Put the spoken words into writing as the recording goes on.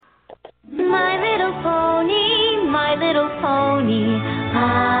Little Pony.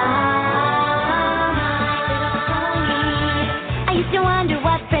 I used to wonder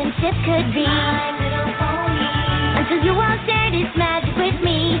what friendship could be. My Little Pony. Until you all shared its magic with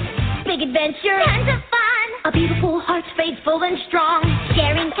me. Big adventure, tons of fun. A beautiful heart, faithful and strong.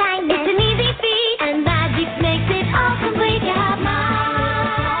 Sharing kindness, it's an easy feat. And magic makes it all complete. You have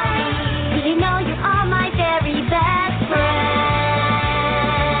mine. Did you know you are my very best friend?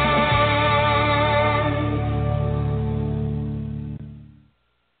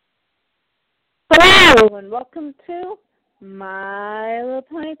 Hello, and welcome to My Little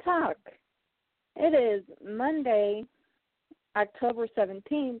Pony Talk. It is Monday, October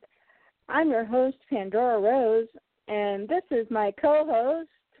 17th. I'm your host, Pandora Rose, and this is my co-host.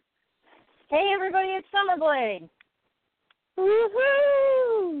 Hey, everybody, it's Summerblade.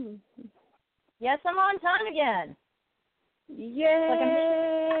 Woohoo! Yes, I'm on time again.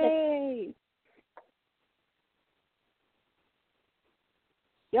 Yay!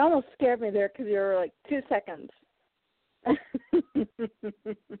 You almost scared me there because you were like 2 seconds.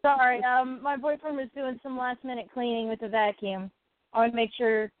 Sorry, my boyfriend was doing some last-minute cleaning with the vacuum. I want to make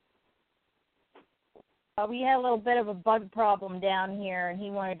sure. We had a little bit of a bug problem down here, and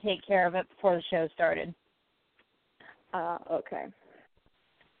he wanted to take care of it before the show started. Okay.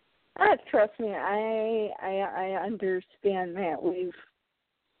 Trust me, I understand that. We've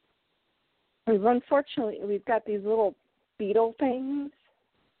unfortunately got these little beetle things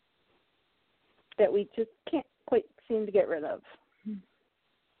that we just can't quite seem to get rid of.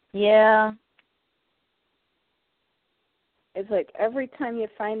 Yeah. It's like every time you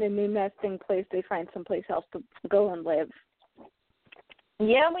find a new nesting place, they find someplace else to go and live.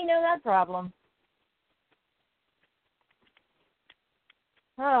 Yeah, we know that problem.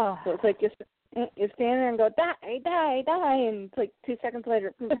 Oh. So it's like you stand there and go, die, and it's like 2 seconds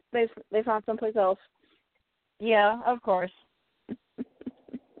later, they found someplace else. Yeah, of course.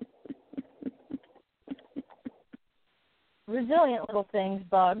 Resilient little things,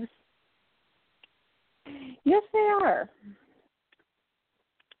 bugs. Yes, they are.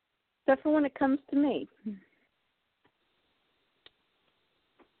 Except for when it comes to me.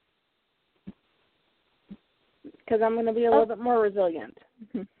 Because I'm going to be a little bit more resilient.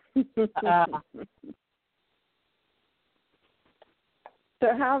 So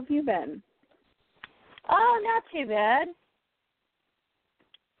how have you been? Oh, not too bad.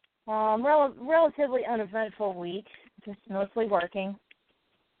 Relatively uneventful week. Just mostly working.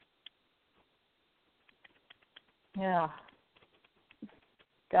 Yeah.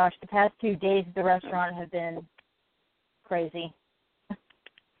 Gosh, the past 2 days at the restaurant have been crazy.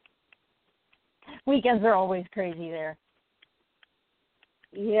 Weekends are always crazy there.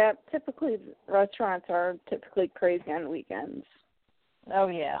 Yeah, typically restaurants are typically crazy on weekends. Oh,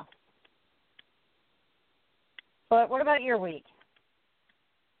 yeah. But what about your week?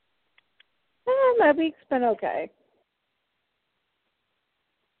 My week's been okay.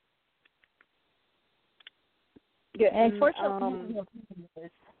 And unfortunately,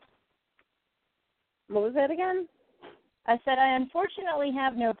 what was that again? I said I unfortunately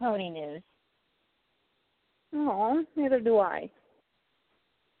have no pony news. Oh, neither do I.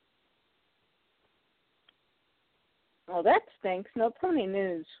 Well, that stinks. No pony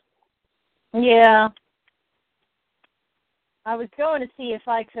news. Yeah. I was going to see if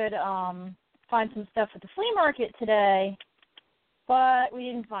I could find some stuff at the flea market today, but we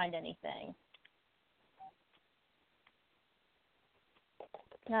didn't find anything.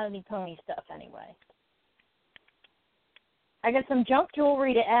 Not any pony stuff, anyway. I got some junk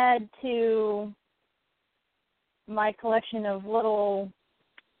jewelry to add to my collection of little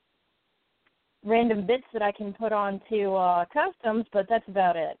random bits that I can put onto customs, but that's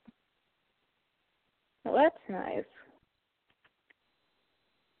about it. Well, that's nice.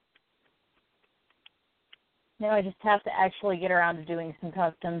 Now I just have to actually get around to doing some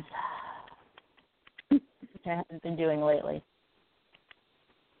customs, which I haven't been doing lately.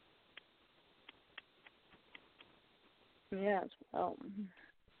 Yes, well.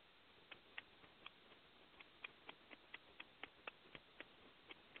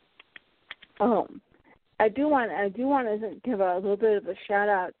 I do want to give a little bit of a shout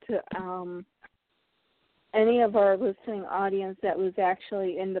out to any of our listening audience that was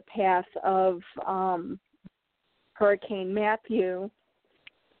actually in the path of Hurricane Matthew.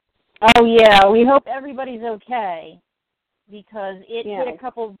 Oh yeah, we hope everybody's okay because it hit a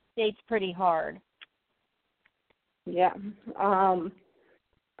couple of states pretty hard. Yeah.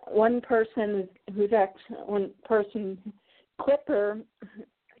 One person, Clipper,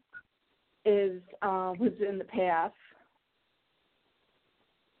 was in the path.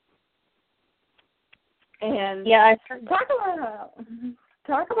 And yeah,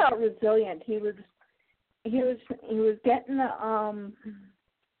 talk about resilient. He was getting the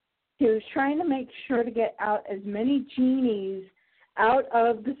he was trying to make sure to get out as many genies out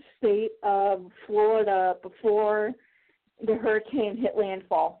of the state of Florida before the hurricane hit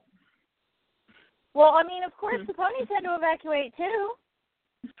landfall. Well, I mean, of course, the ponies had to evacuate too.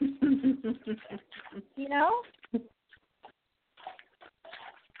 You know?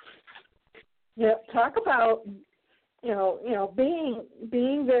 Yeah, talk about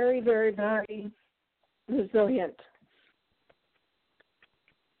being very, very, very resilient.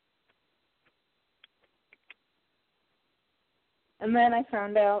 And then I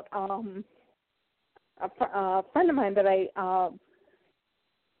found out a friend of mine that I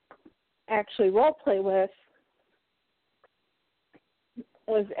actually role play with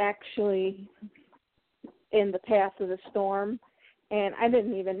was actually in the path of the storm, and I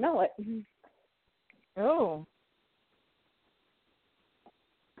didn't even know it. Oh.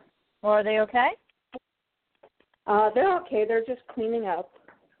 Well, are they okay? They're okay. They're just cleaning up.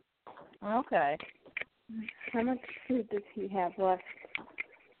 Okay. How much food does he have left?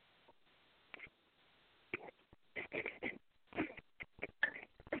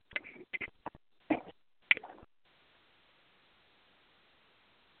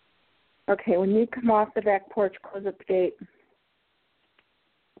 Okay, when you come off the back porch, close up the gate.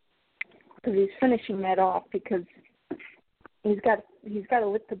 Because he's finishing that off because he's got to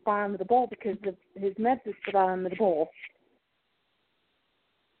lick the bottom of the bowl because his meds is the bottom of the bowl.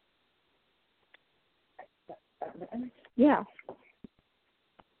 Yeah.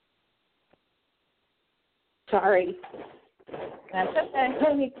 Sorry. That's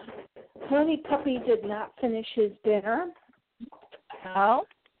okay. Honey Puppy did not finish his dinner. No?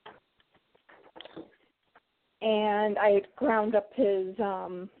 And I had ground up his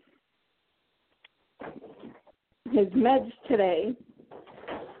meds today.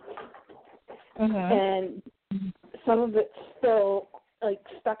 Mm-hmm. And some of it's still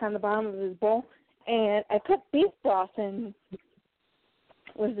stuck on the bottom of his bowl. And I put beef broth in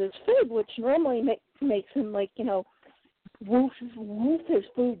with his food, which normally makes him woof his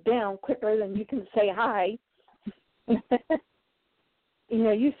food down quicker than you can say hi. You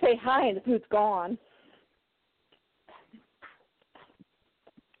say hi and the food's gone.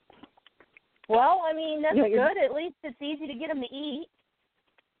 Well, I mean, that's good. At least it's easy to get him to eat.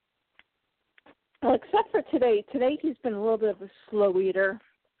 Well, except for today. Today he's been a little bit of a slow eater.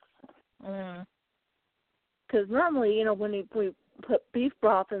 Because normally, when we put beef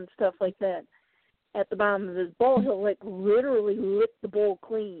broth and stuff like that at the bottom of his bowl, he'll literally lick the bowl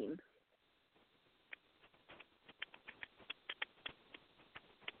clean.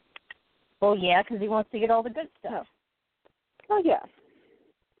 Well, yeah, because he wants to get all the good stuff. Oh, yeah.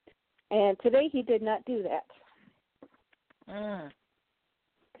 And today he did not do that.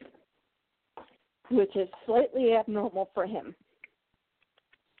 Which is slightly abnormal for him.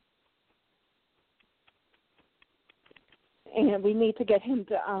 And we need to get him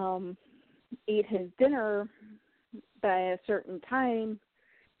to eat his dinner by a certain time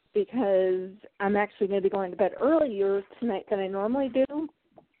because I'm actually going to be going to bed earlier tonight than I normally do.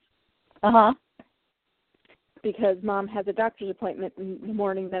 Uh-huh. Because Mom has a doctor's appointment in the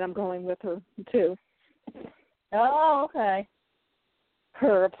morning that I'm going with her to. Oh, okay.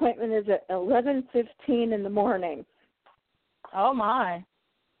 Her appointment is at 11:15 in the morning. Oh, my.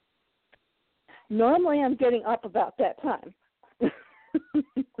 Normally I'm getting up about that time.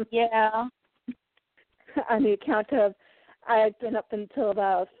 Yeah. On the account of I've been up until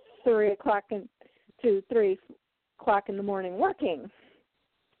about 3 o'clock to 3 o'clock in the morning working.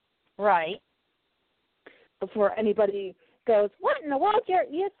 Right. Before anybody goes, what in the world?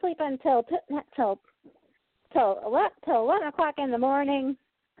 You sleep until 11 o'clock in the morning.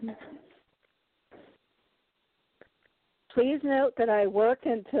 Please note that I work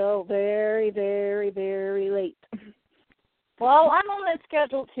until very, very, very late. Well, I'm on that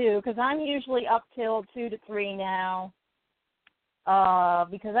schedule, too, because I'm usually up till 2 to 3 now.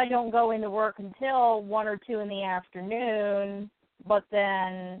 Because I don't go into work until 1 or 2 in the afternoon, but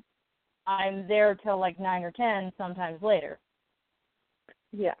then I'm there till 9 or 10, sometimes later.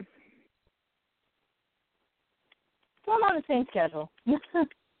 Yeah. So I'm on the same schedule.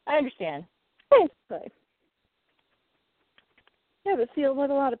 I understand. Basically. Yeah, but see, what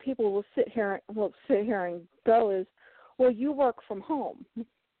a lot of people will sit here and go is, well, you work from home.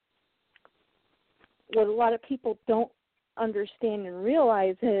 What a lot of people don't understand and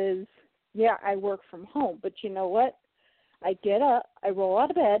realize is, yeah, I work from home, but you know what? I get up, I roll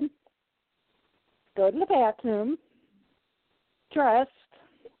out of bed, go to the bathroom, dressed,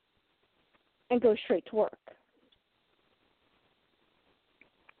 and go straight to work.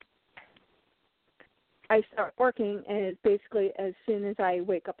 I start working, and it's basically as soon as I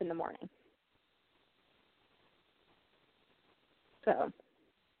wake up in the morning. So.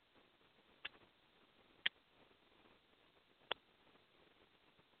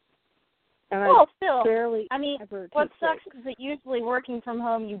 Well, still, I mean, what sucks is that usually working from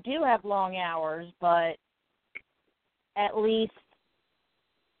home, you do have long hours, but at least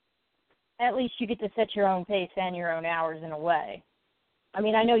you get to set your own pace and your own hours in a way. I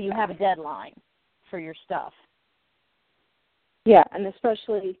mean, I know you have a deadline for your stuff. Yeah, and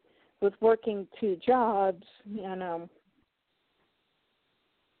especially with working 2 jobs,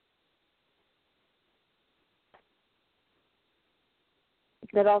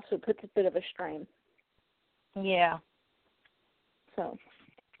 that also puts a bit of a strain. Yeah. So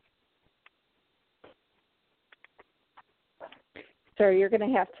you're going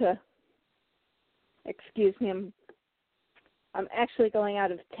to have to excuse me. I'm actually going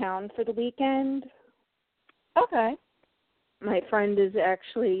out of town for the weekend. Okay. My friend is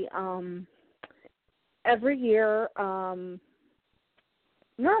actually every year. Normally,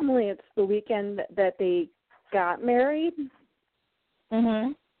 it's the weekend that they got married.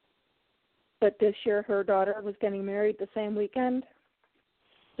 Mhm. But this year, her daughter was getting married the same weekend.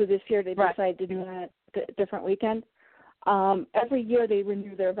 So this year, they decided to do a different weekend. Every year, they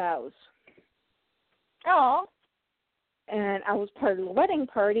renew their vows. Oh. And I was part of the wedding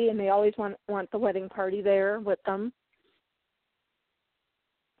party, and they always want the wedding party there with them.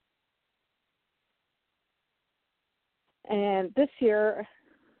 And this year,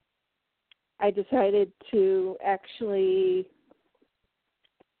 I decided to actually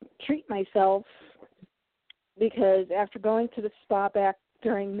treat myself because after going to the spa back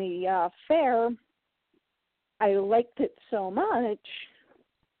during the fair, I liked it so much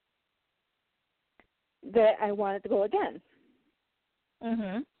that I wanted to go again.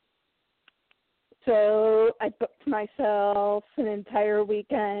 Mhm. So I booked myself an entire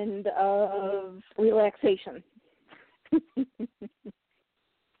weekend of relaxation.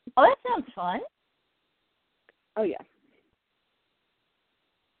 Oh, that sounds fun. Oh, yeah.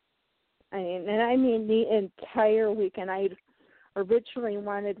 I mean the entire weekend. I originally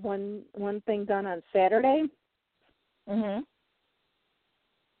wanted one thing done on Saturday. Mhm.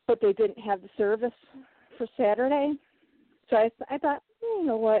 But they didn't have the service for Saturday. So I thought, you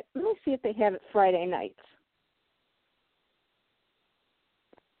know what, let me see if they have it Friday nights.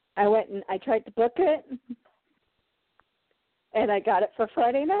 I went and I tried to book it, and I got it for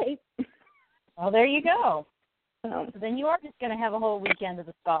Friday night. Well, there you go. So then you are just going to have a whole weekend of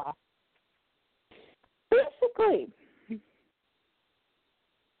the spa. Basically.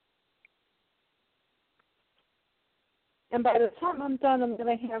 And by the time I'm done, I'm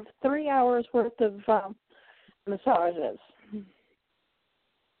going to have 3 hours worth of massages.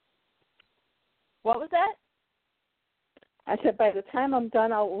 What was that? I said by the time I'm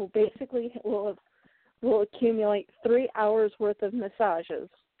done, we'll accumulate 3 hours worth of massages.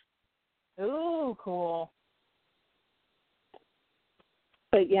 Ooh, cool.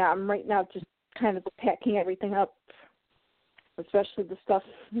 But yeah, I'm right now just kind of packing everything up, especially the stuff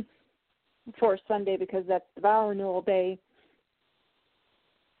for Sunday because that's the vow renewal day.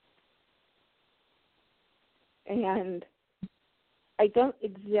 And I don't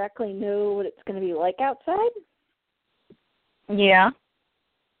exactly know what it's going to be like outside. Yeah.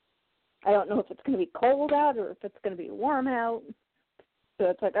 I don't know if it's going to be cold out or if it's going to be warm out. So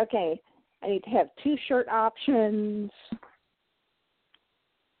it's like, okay, I need to have 2 shirt options.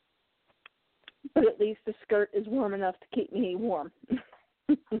 But at least the skirt is warm enough to keep me warm.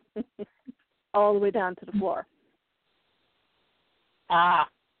 All the way down to the floor. Ah.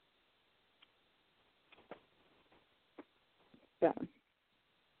 So.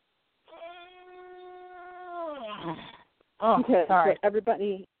 Oh, because sorry.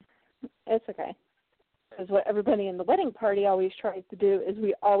 It's okay. Because what everybody in the wedding party always tries to do is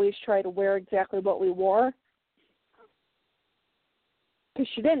we always try to wear exactly what we wore. Because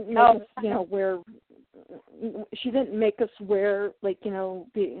she didn't make us, she didn't make us wear, like an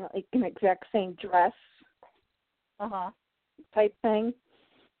exact same dress type thing.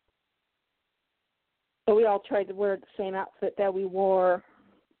 So we all tried to wear the same outfit that we wore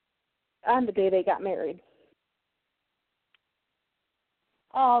on the day they got married.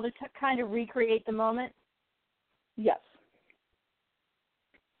 Oh, to kind of recreate the moment? Yes.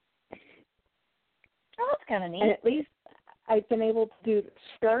 Oh, that's kind of neat. And at least I've been able to do the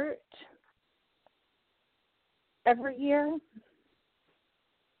skirt every year.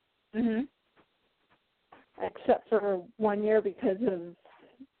 Mhm. Except for one year because of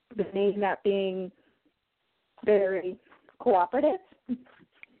the name not being very cooperative.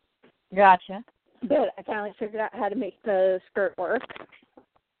 Gotcha. But I finally figured out how to make the skirt work.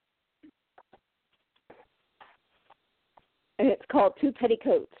 And it's called Two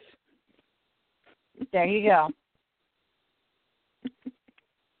Petticoats. There you go.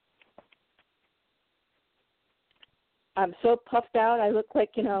 I'm so puffed out, I look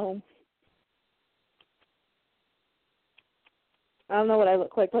like, I don't know what I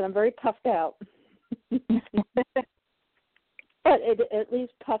look like, but I'm very puffed out. But it at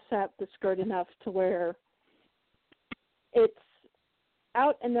least puffs out the skirt enough to where it's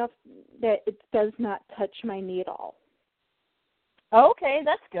out enough that it does not touch my knee at all. Okay,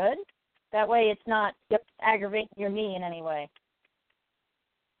 that's good. That way it's not aggravating your knee in any way.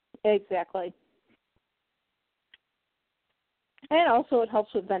 Exactly. And also it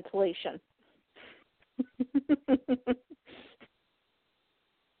helps with ventilation.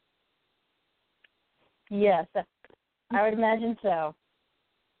 Yes, I would imagine so.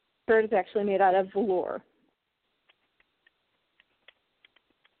 Skirt is actually made out of velour.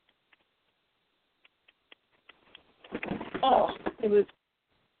 Oh, it was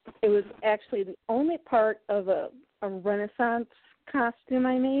actually the only part of a Renaissance costume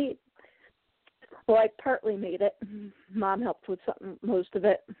I made. Well, I partly made it. Mom helped with most of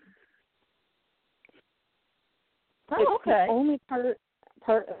it. Oh, it's okay. The only part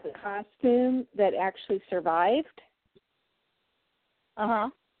of the costume that actually survived. Uh-huh.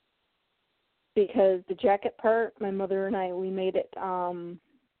 Because the jacket part, my mother and we made it out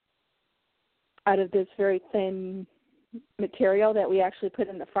of this very thin material that we actually put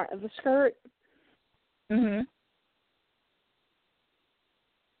in the front of the skirt. Mhm.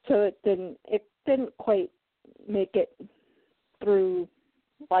 So it didn't quite make it through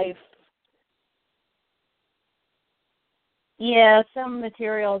life. Yeah, some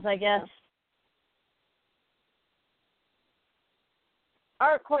materials, I guess,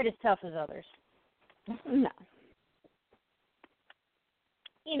 aren't quite as tough as others. No.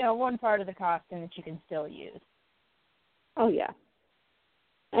 One part of the costume that you can still use. Oh, yeah.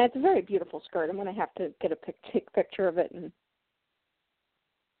 And it's a very beautiful skirt. I'm going to have to get a picture of it, and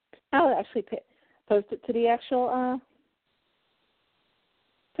I'll actually post it to the actual,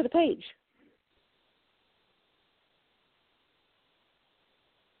 to the page.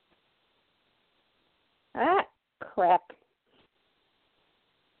 Ah, crap.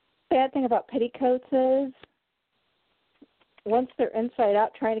 Bad thing about petticoats is once they're inside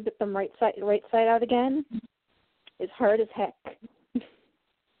out, trying to get them right side out again is hard as heck.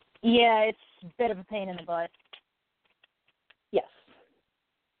 Yeah, it's a bit of a pain in the butt. Yes.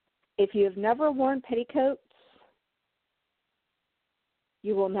 If you have never worn petticoats,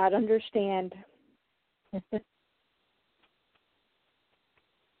 you will not understand.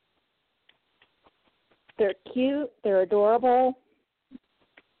 They're cute. They're adorable.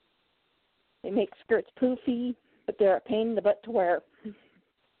 They make skirts poofy, but they're a pain in the butt to wear.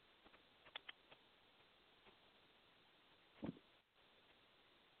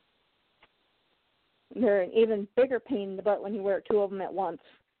 They're an even bigger pain in the butt when you wear two of them at once.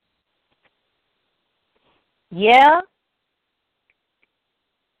 Yeah?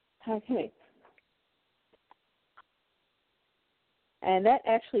 Okay. And that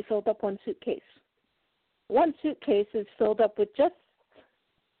actually filled up one suitcase. One suitcase is filled up with just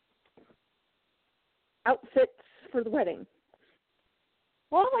outfits for the wedding.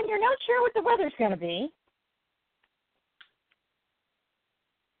 Well, when you're not sure what the weather's going to be.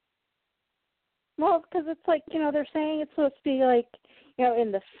 Well, because it's like, they're saying it's supposed to be like,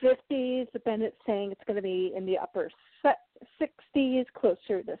 in the 50s, but then it's saying it's going to be in the upper 60s,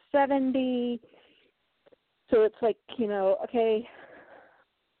 closer to 70. So it's like, okay,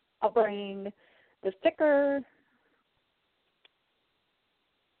 I'll bring the sticker,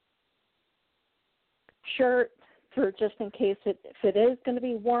 shirt for just in case if it is going to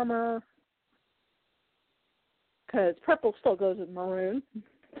be warmer, because purple still goes with maroon.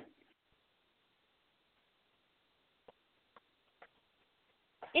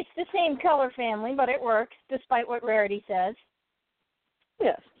 It's the same color family, but it works, despite what Rarity says.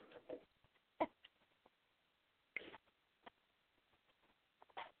 Yes.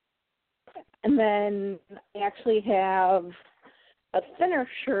 And then I actually have a thinner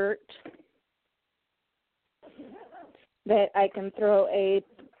shirt that I can throw a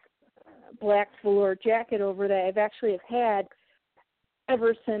black velour jacket over that I've actually had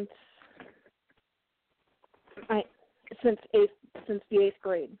ever since the 8th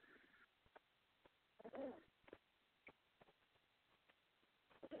grade.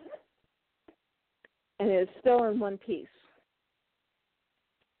 And it is still in one piece.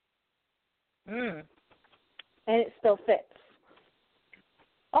 Mm. And it still fits.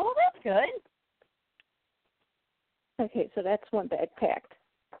 Oh, that's good. Okay, so that's one bag packed.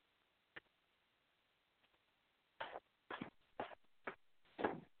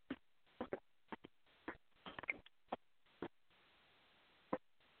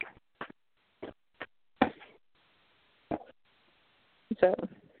 So,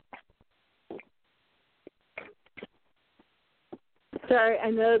 sorry, I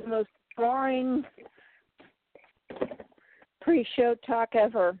know the most boring pre-show talk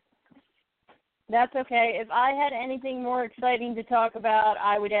ever. That's okay. If I had anything more exciting to talk about,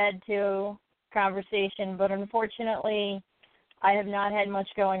 I would add to conversation, but unfortunately, I have not had much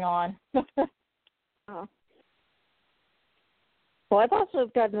going on. Oh. Well, I've also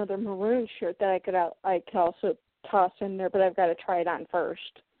got another maroon shirt that I could also toss in there, but I've got to try it on first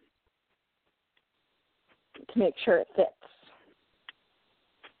to make sure it fits.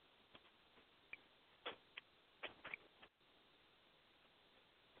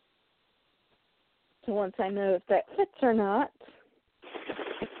 So once I know if that fits or not,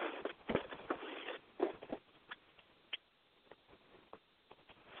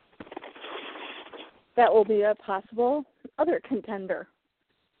 that will be a possible other contender.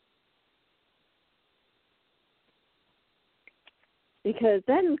 Because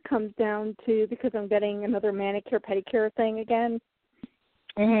then it comes down to, because I'm getting another manicure pedicure thing again.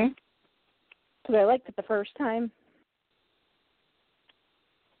 Mhm. Because I liked it the first time.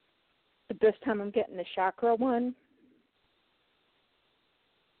 But this time I'm getting the chakra one.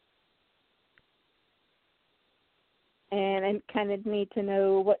 And I kind of need to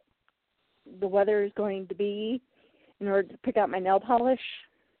know what the weather is going to be in order to pick out my nail polish.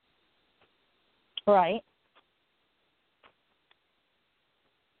 Right.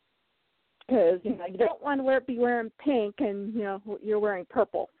 Because, you don't want to be wearing pink and, you're wearing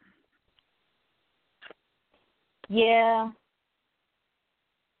purple. Yeah.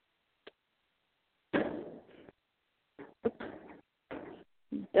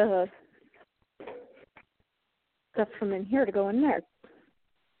 Stuff from in here to go in there.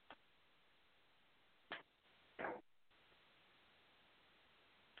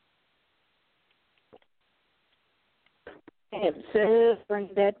 And so,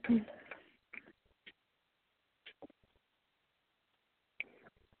 Bernadette.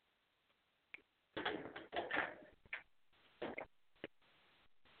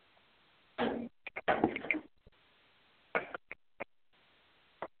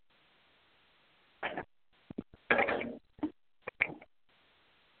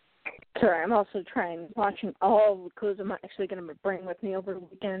 Sorry, I'm also watching all the clothes I'm actually going to bring with me over the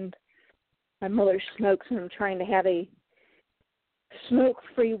weekend. My mother smokes, and I'm trying to have a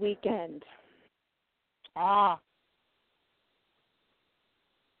smoke-free weekend. Ah.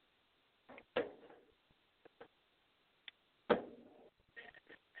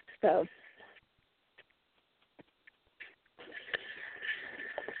 So,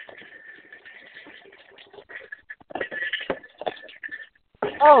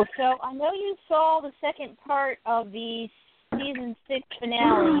 Oh, so I know you saw the second part of the season 6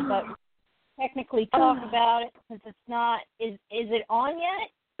 finale, but technically talk about it since it's not. Is it on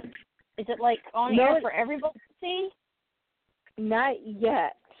yet? Is it on air for everybody to see? Not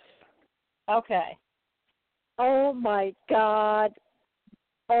yet. Okay. Oh my God.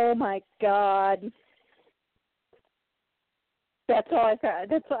 Oh my God. That's all I got.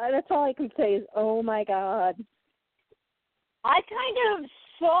 That's all I can say is, oh my God. I kind of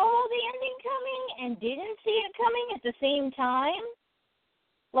saw the ending coming and didn't see it coming at the same time.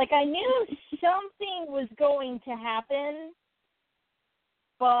 I knew something was going to happen,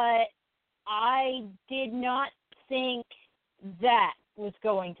 but I did not think that was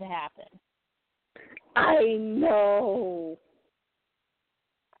going to happen. I know.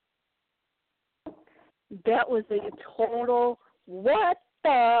 That was a total what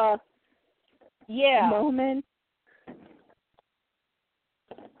the moment.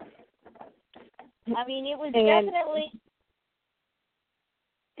 I mean, it was definitely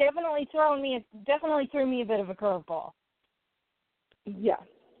threw me a bit of a curveball. Yeah.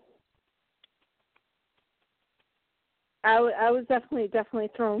 I was definitely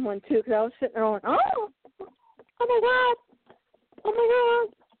throwing one too, because I was sitting there going, oh my God, oh my God,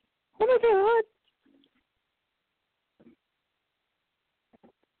 oh my God.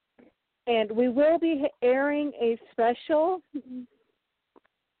 And we will be airing a special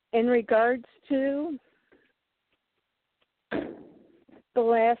in regards to the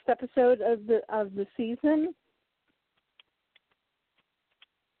last episode of the season,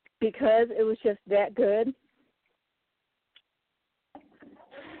 because it was just that good.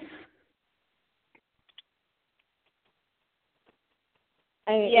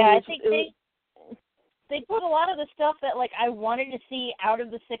 I think they put a lot of the stuff that like I wanted to see out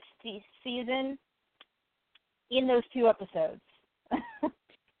of the 6th season in those 2 episodes.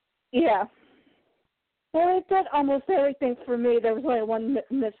 Yeah. Well, it did almost everything for me. There was only one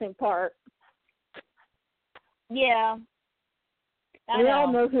missing part. Yeah. We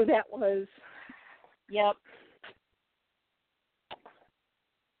all know who that was. Yep.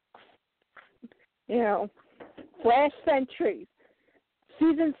 You know, Flash Century,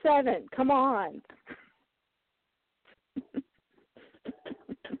 Season 7, come on.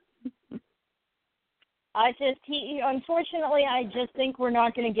 Unfortunately, I just think we're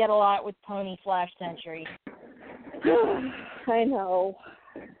not going to get a lot with Pony Flash Century. I know.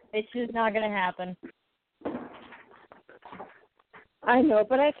 It's just not going to happen. I know,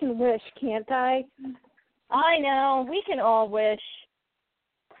 but I can wish, can't I? I know. We can all wish.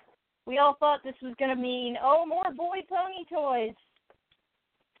 We all thought this was going to mean, more boy pony toys.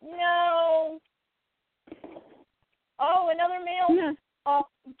 No. Another male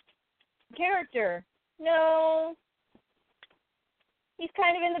character. No. He's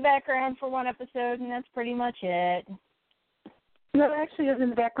kind of in the background for 1 episode, and that's pretty much it. No, actually, he was in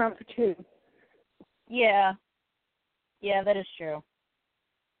the background for 2. Yeah. Yeah, that is true.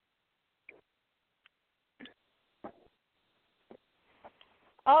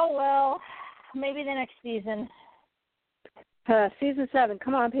 Oh, well, maybe the next season. Season 7,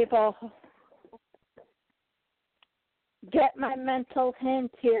 come on, people. Get my mental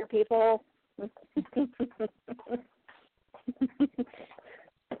hint here, people.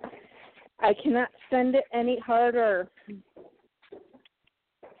 I cannot send it any harder.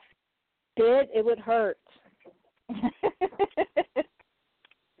 It would hurt.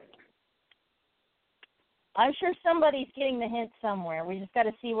 I'm sure somebody's getting the hint somewhere. We just got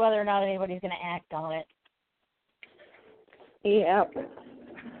to see whether or not anybody's going to act on it. Yeah.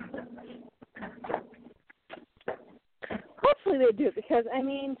 Hopefully they do, because, I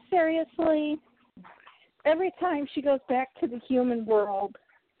mean, seriously, every time she goes back to the human world,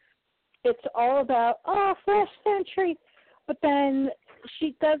 it's all about, Flash Century, but then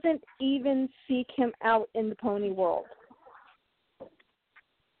she doesn't even seek him out in the pony world.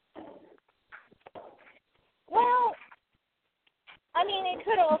 Well, I mean, it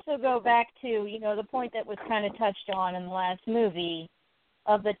could also go back to, the point that was kind of touched on in the last movie,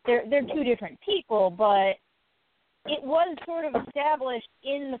 of that they're 2 different people, but it was sort of established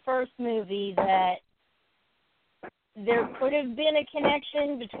in the first movie that there could have been a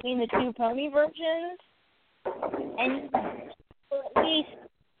connection between the 2 pony versions, and at least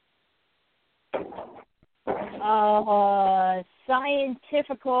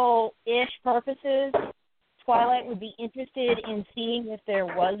scientifical-ish purposes, Twilight would be interested in seeing if there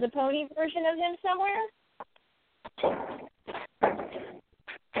was a pony version of him somewhere.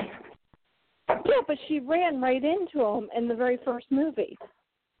 Yeah, but she ran right into him in the very first movie.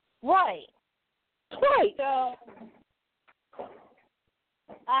 Right. Twice. So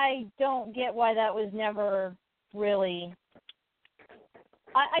I don't get why that was never really...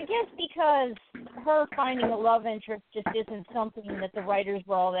 I guess because her finding a love interest just isn't something that the writers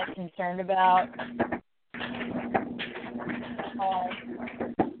were all that concerned about.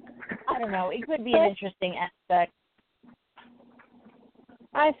 I don't know. It could be an interesting aspect.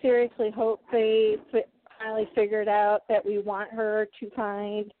 I seriously hope they finally figured out that we want her to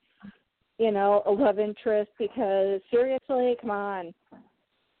find, a love interest, because seriously, come on.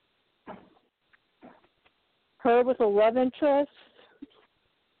 Her with a love interest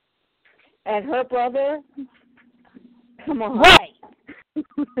and her brother, come on. Right.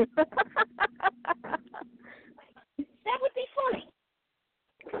 That would be funny.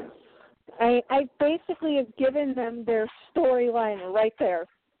 I basically have given them their storyline right there.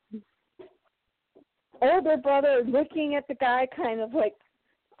 Older brother looking at the guy kind of like,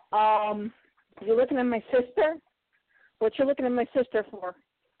 you're looking at my sister? What you looking at my sister for?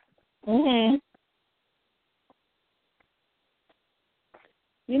 Mm-hmm.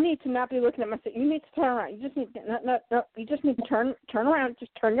 You need to not be looking at my sister. You need to turn around. You just need to, no. You just need to turn around.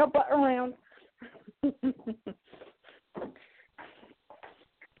 Just turn your butt around.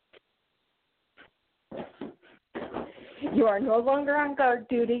 You are no longer on guard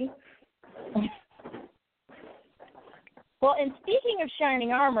duty. Well, and speaking of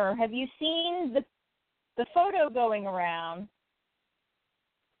shining armor, have you seen the photo going around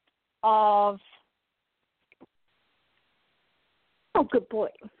of... Oh, good boy.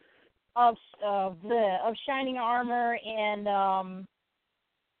 Of shining armor and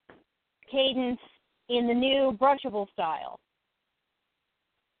Cadence in the new brushable style?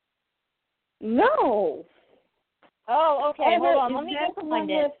 No. Oh, okay. Hold on. Let me go find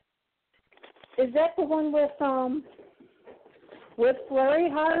it. Is that the one with Flurry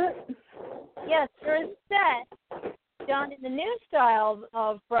Heart? Yes, there is a set done in the new style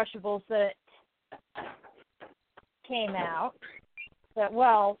of brushables that came out. That,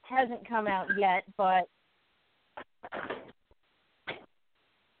 well, hasn't come out yet, but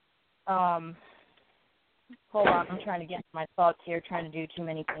hold on, I'm trying to get my thoughts here, trying to do too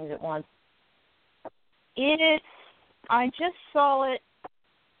many things at once. I just saw it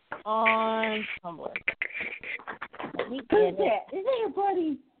on Tumblr. Who's that? Is that your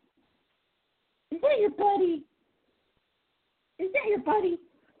buddy? Is that your buddy? Is that your buddy?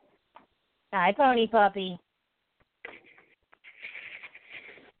 Hi, Pony Puppy.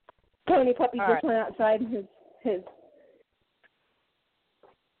 Pony Puppy just went outside, and his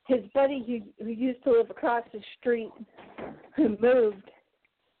buddy who used to live across the street, who moved,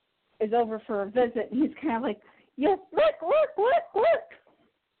 is over for a visit, and he's kind of like, yes, look.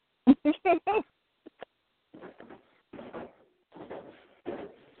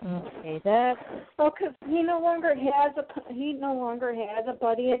 Okay, that. Oh, because he no longer has a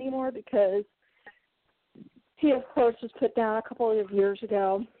buddy anymore, because he, of course, was put down a couple of years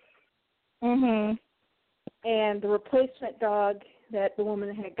ago. Mhm. And the replacement dog that the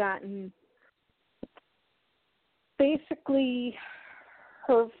woman had gotten, basically,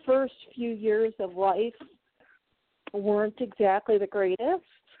 her first few years of life weren't exactly the greatest.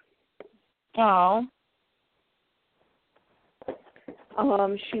 Oh.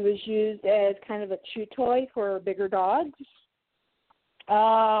 She was used as kind of a chew toy for bigger dogs.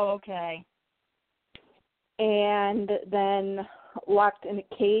 Oh, okay. And then locked in a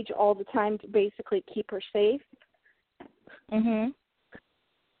cage all the time to basically keep her safe. Mhm.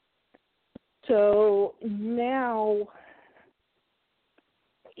 So now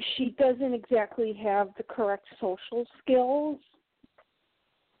she doesn't exactly have the correct social skills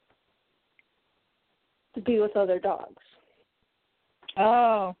to be with other dogs.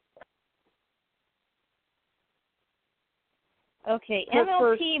 Oh. Okay,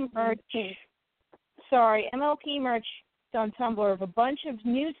 MLP merch. Sorry, MLP merch on Tumblr of a bunch of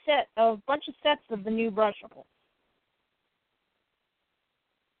sets of the new brushable.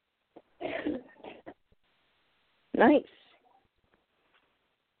 Nice.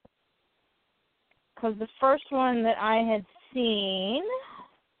 Because the first one that I had seen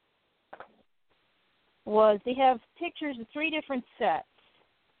was, they have pictures of 3 different sets.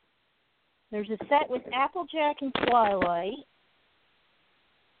 There's a set with Applejack and Twilight,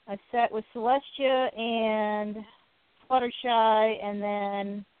 a set with Celestia and Fluttershy, and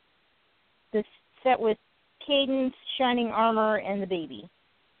then the set with Cadence, Shining Armor, and the baby.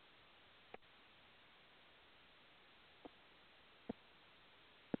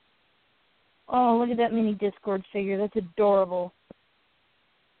 Oh, look at that mini Discord figure. That's adorable.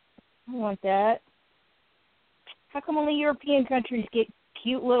 I want that. How come only European countries get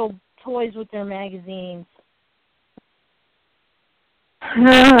cute little toys with their magazines?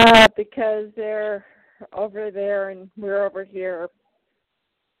 Because they're over there and we're over here.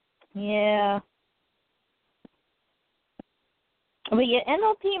 Yeah. But yeah,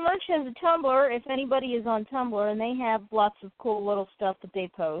 MLP Merch has a Tumblr, if anybody is on Tumblr, and they have lots of cool little stuff that they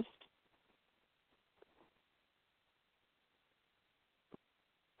post.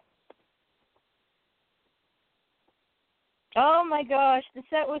 Oh my gosh, the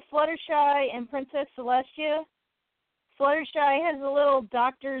set with Fluttershy and Princess Celestia. Fluttershy has a little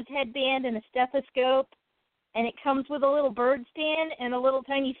doctor's headband and a stethoscope, and it comes with a little bird stand and a little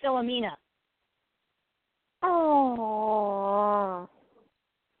tiny Philomena. Oh.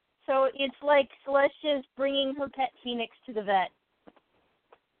 So it's like Celestia's bringing her pet Phoenix to the vet.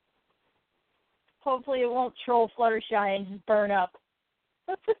 Hopefully it won't troll Fluttershy and just burn up.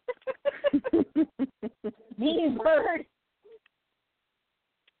 Mean bird.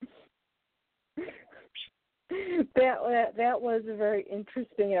 That was a very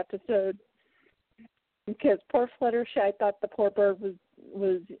interesting episode, because poor Fluttershy thought the poor bird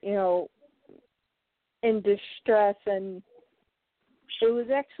was in distress, and it was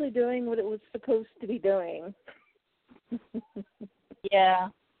actually doing what it was supposed to be doing. Yeah.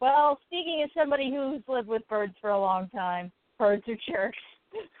 Well, speaking as somebody who's lived with birds for a long time, birds are jerks.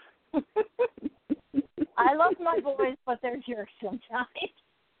 I love my boys, but they're jerks sometimes.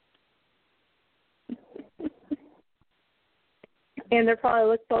 And they're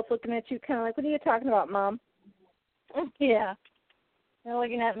probably both looking at you kind of like, what are you talking about, Mom? Yeah. They're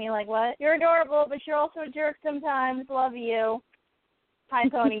looking at me like, what? You're adorable, but you're also a jerk sometimes. Love you. Hi,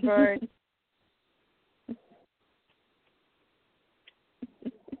 Pony Bird.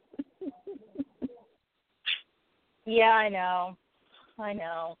 Yeah, I know.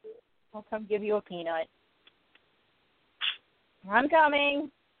 I'll come give you a peanut. I'm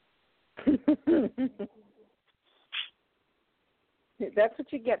coming. That's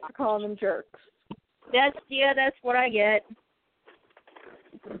what you get for calling them jerks. That's what I get.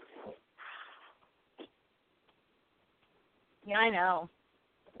 Yeah, I know.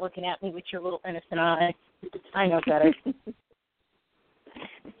 Looking at me with your little innocent eye. I know better.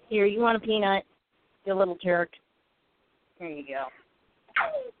 Here, you want a peanut? You little jerk. There you go.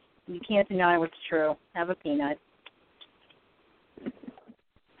 You can't deny what's true. Have a peanut.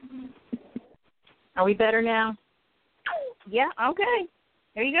 Are we better now? Yeah, okay.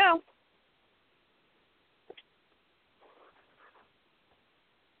 There you go.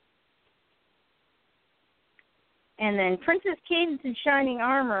 And then Princess Cadence in Shining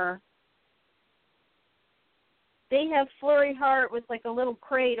Armor, they have Flurry Heart with like a little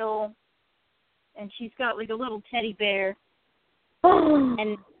cradle, and she's got like a little teddy bear.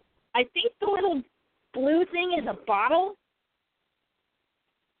 And I think the little blue thing is a bottle.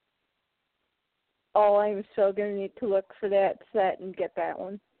 Oh, I'm so going to need to look for that set and get that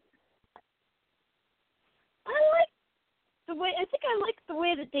one. I like the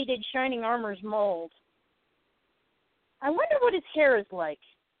way that they did Shining Armor's mold. I wonder what his hair is like.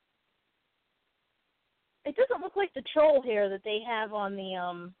 It doesn't look like the troll hair that they have on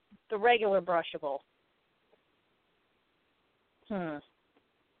the regular brushable.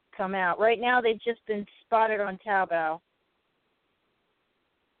 Come out. Right now they've just been spotted on Taobao.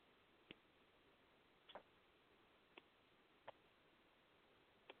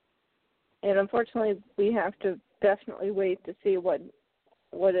 And unfortunately, we have to definitely wait to see what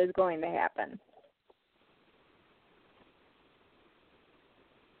is going to happen.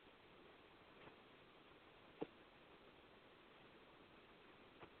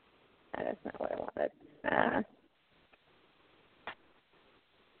 That's not what I wanted.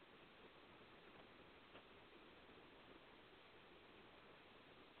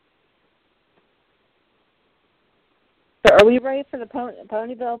 So are we ready for the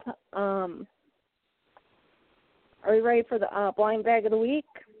Ponyville? Are we ready for the blind bag of the week?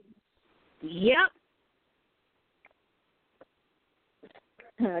 Yep.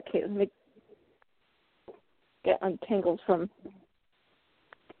 Okay, let me get untangled from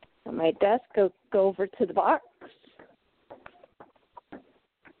my desk. Go over to the box.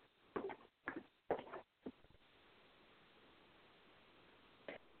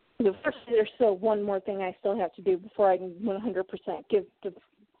 First, there's still one more thing I still have to do before I can 100%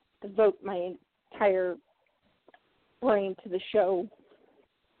 devote my entire brain to the show.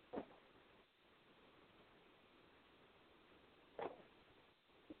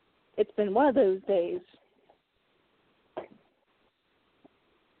 It's been one of those days.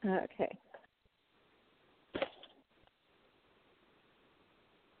 Okay.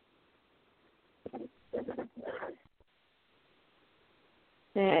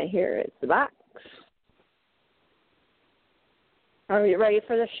 And here is the box. Are we ready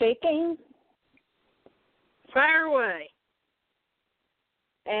for the shaking? Fire away.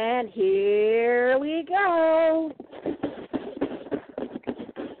 And here we go.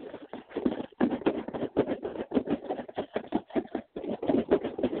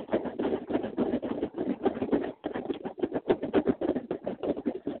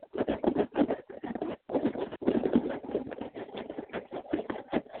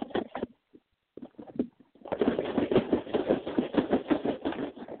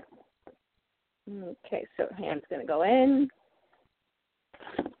 Okay, so hand's going to go in.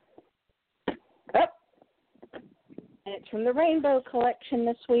 Up. And it's from the Rainbow Collection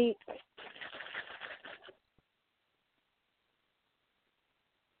this week.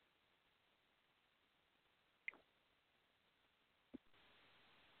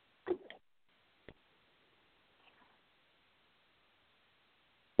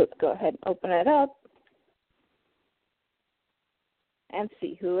 Let's go ahead and open it up and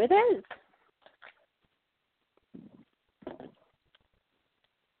see who it is.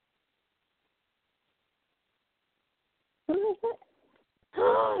 Who is it?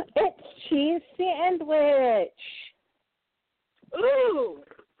 It's Cheese Sandwich. Ooh.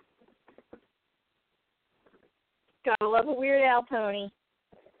 Gotta love a Weird Al pony.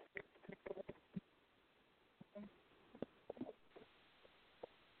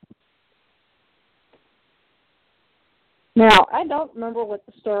 Now, I don't remember what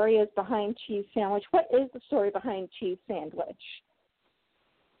the story is behind Cheese Sandwich. What is the story behind Cheese Sandwich?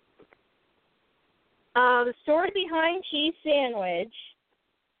 The story behind Cheese Sandwich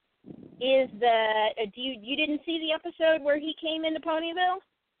is that you didn't see the episode where he came into Ponyville?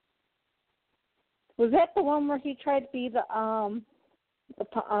 Was that the one where he tried to be the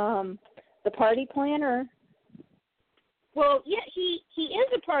party planner? Well, yeah, he is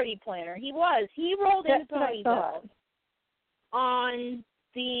a party planner. He was. He rolled into Ponyville on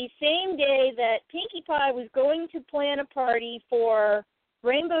the same day that Pinkie Pie was going to plan a party for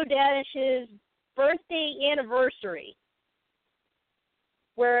Rainbow Dash's birthday anniversary,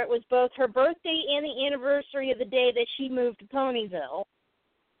 where it was both her birthday and the anniversary of the day that she moved to Ponyville.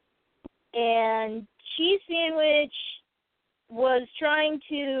 And Cheese Sandwich was trying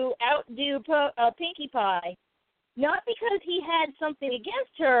to outdo Pinkie Pie, not because he had something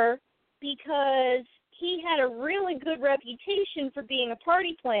against her, because he had a really good reputation for being a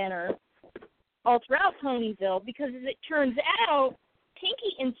party planner all throughout Ponyville, because as it turns out,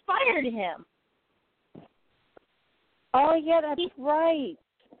 Pinkie inspired him. Oh, yeah, that's right.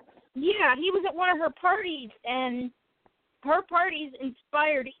 Yeah, he was at one of her parties, and her parties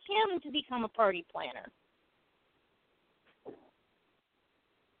inspired him to become a party planner.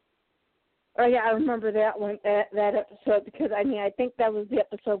 Oh yeah, I remember that one, that episode, because I think that was the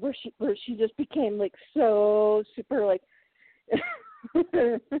episode where she just became like so super like.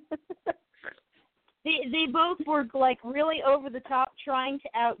 They both were like really over the top, trying to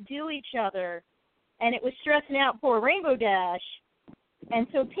outdo each other, and it was stressing out poor Rainbow Dash. And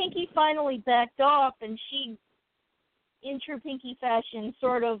so Pinkie finally backed off, and she, in true Pinkie fashion,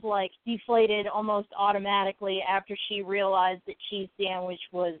 sort of like deflated almost automatically after she realized that Cheese Sandwich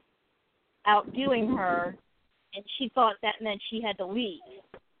was outdoing her, and she thought that meant she had to leave.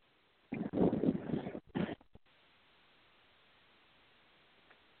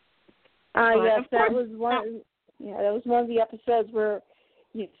 Yes, that was one. Yeah, that was one of the episodes where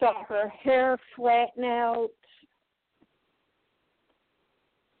you saw her hair flatten out.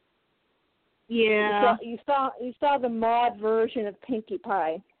 Yeah. You saw the mod version of Pinkie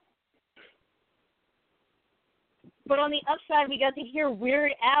Pie. But on the upside, we got to hear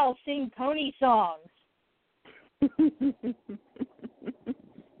Weird Al sing pony songs.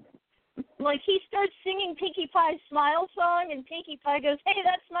 Like, he starts singing Pinkie Pie's Smile song, and Pinkie Pie goes, "Hey,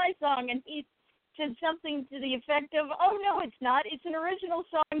 that's my song." And he said something to the effect of, "Oh, no, it's not. It's an original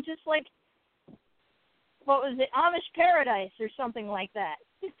song, just like, what was it, Amish Paradise," or something like that.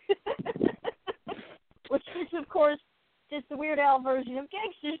 Which is, of course, just the Weird Al version of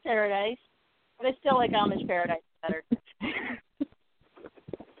Gangster's Paradise. But I still like Amish Paradise better.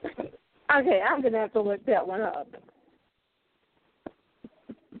 Okay, I'm going to have to look that one up.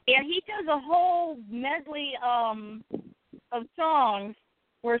 Yeah, he does a whole medley of songs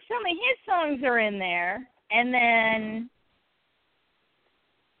where some of his songs are in there, and then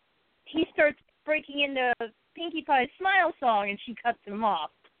he starts breaking into Pinkie Pie's Smile song, and she cuts him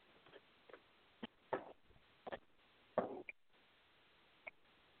off.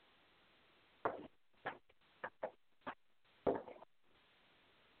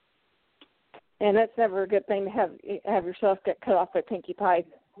 And that's never a good thing to have yourself get cut off by Pinkie Pie.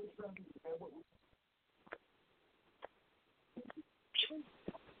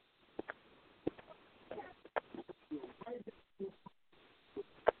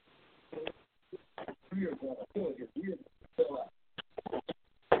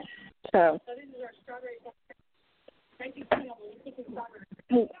 So,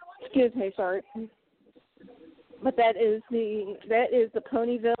 excuse me, sorry. But that is the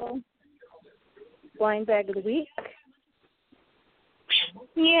Ponyville Blind Bag of the Week.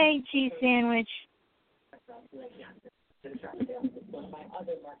 Yay, Cheese Sandwich. My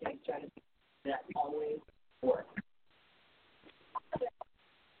other marketing strategy that always works.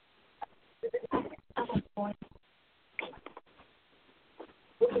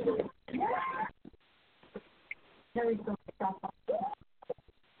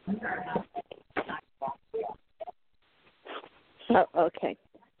 Oh, okay.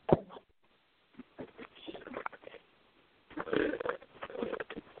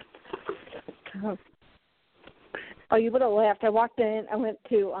 Oh, you would have laughed. I walked in. I went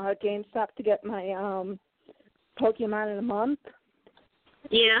to GameStop to get my Pokemon of the Month.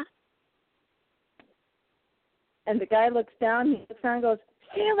 Yeah. And the guy looks down. He looks down and goes,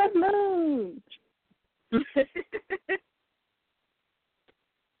 "Sailor Moon."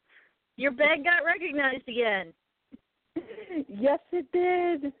 Your bag got recognized again. Yes, it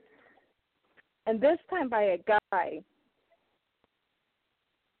did. And this time by a guy.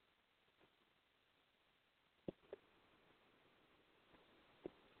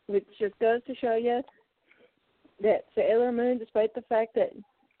 Which just goes to show you that Sailor Moon, despite the fact that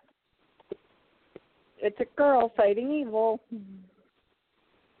it's a girl fighting evil,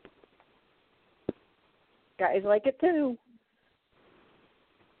 guys like it too.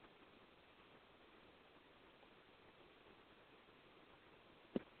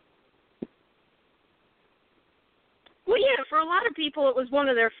 for a lot of people, it was one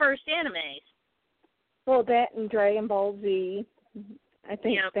of their first animes. Well, that and Dragon Ball Z. I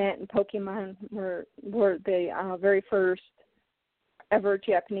think Yep. that and Pokemon were the very first ever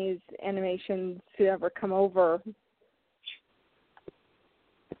Japanese animations to ever come over.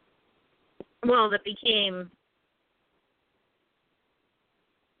 Well, they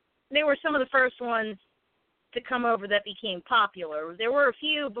were some of the first ones to come over that became popular. There were a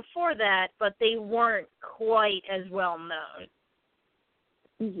few before that, but they weren't quite as well known.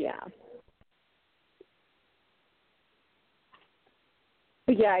 Yeah.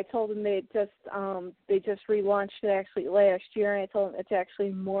 But yeah, I told them they just relaunched it actually last year, and I told them it's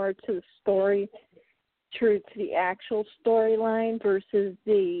actually more to the story, true to the actual storyline versus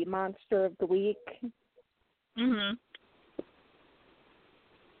the monster of the week. Mhm.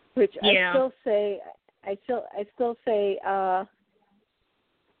 Which Yeah. I still say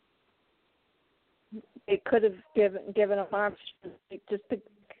it could have given a monster just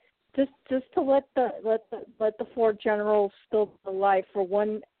to let the four generals still be alive for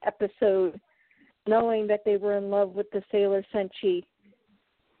one episode, knowing that they were in love with the Sailor Senshi.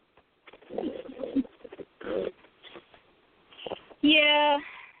 Yeah.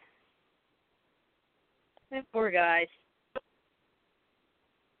 That poor guys.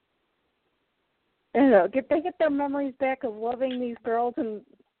 I don't know. They get their memories back of loving these girls, and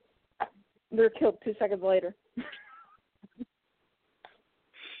they're killed 2 seconds later.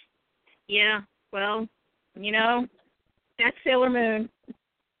 Yeah. Well, that's Sailor Moon.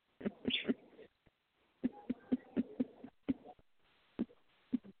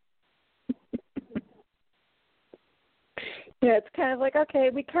 Yeah, it's kind of like, okay,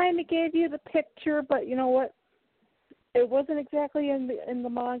 we kind of gave you the picture, but you know what? It wasn't exactly in the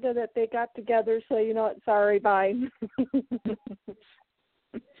manga that they got together, so you know what? Sorry, bye.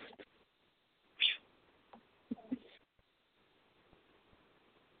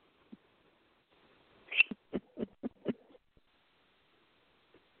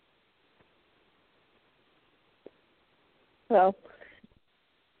 So,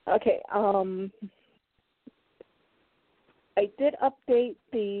 okay, I did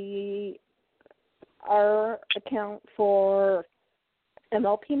update our account for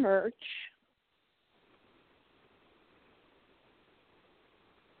MLP merch.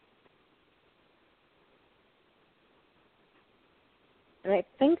 And I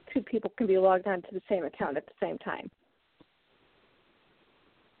think 2 people can be logged on to the same account at the same time.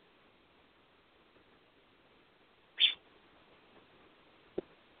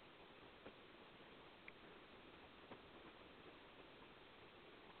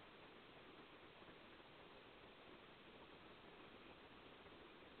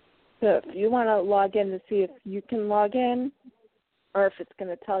 So if you want to log in to see if you can log in, or if it's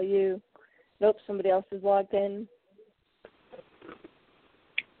going to tell you, nope, somebody else is logged in.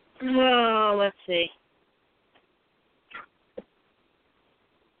 Well, let's see.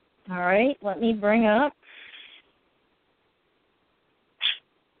 All right, let me bring up.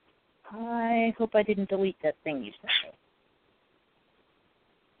 I hope I didn't delete that thing you sent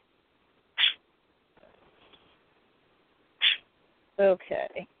me.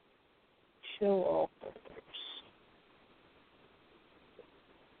 Okay. Show all folders.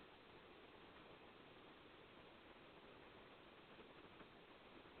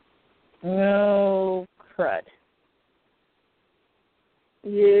 No crud.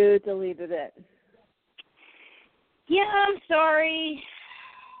 You deleted it. Yeah, I'm sorry.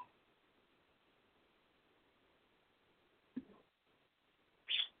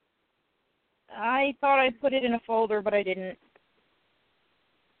 I thought I put it in a folder, but I didn't.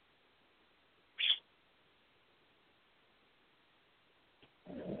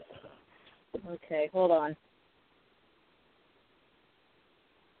 Okay, hold on.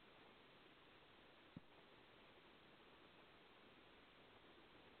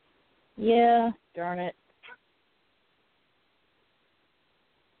 Yeah, darn it.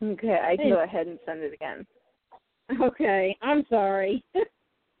 Okay, I can go ahead and send it again. Okay, I'm sorry.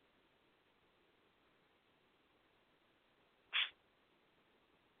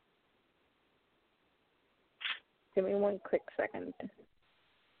 Give me one quick second.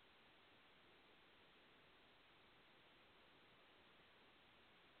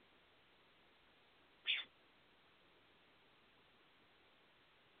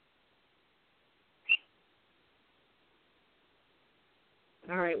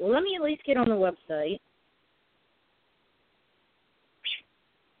 All right, well, let me at least get on the website.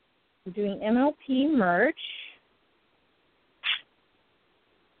 I'm doing MLP merch.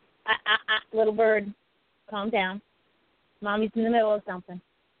 Little bird, calm down. Mommy's in the middle of something.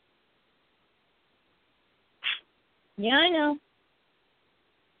 Yeah, I know.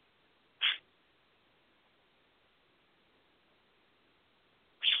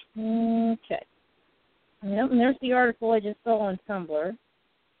 Okay. Yep, and there's the article I just saw on Tumblr.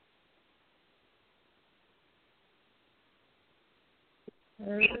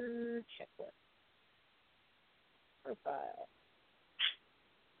 Checklist. Profile.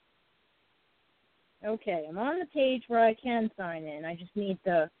 Okay, I'm on the page where I can sign in. I just need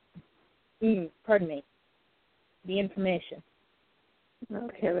the, the information.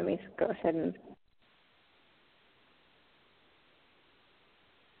 Okay, let me go ahead and...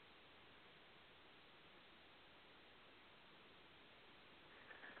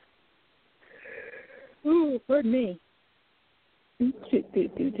 Ooh, pardon me.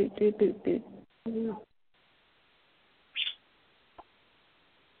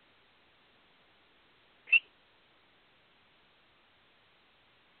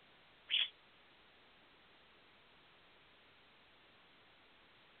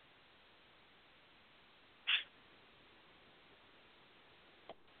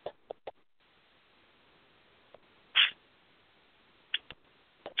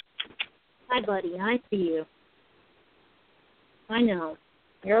 Hi, buddy. I see you. I know.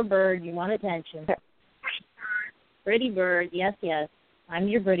 You're a bird. You want attention. Pretty bird. Yes, yes. I'm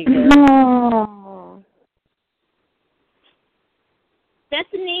your pretty bird. No. That's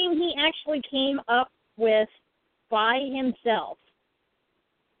a name he actually came up with by himself.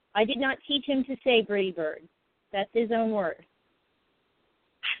 I did not teach him to say pretty bird. That's his own word.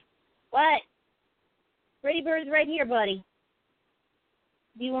 What? Pretty bird's right here, buddy.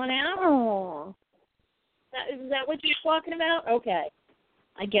 Do you want out? Oh. Is that what you're talking about? Okay.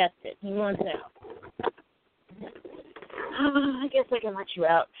 I guessed it. He wants out. I guess I can let you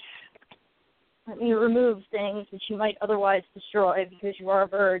out. Let me remove things that you might otherwise destroy because you are a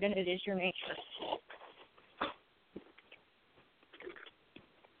bird and it is your nature.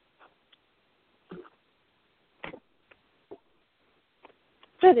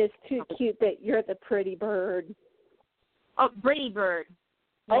 That is too cute that you're the pretty bird. Oh, Britty Bird.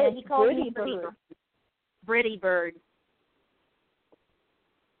 Oh, Yeah, he called Britty me Bird. Britty Bird.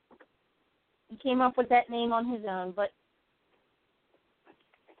 He came up with that name on his own, but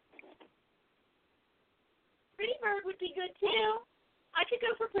Pretty Bird would be good too. I could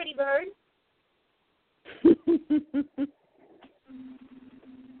go for Pretty Bird.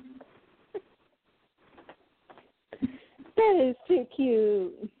 That is too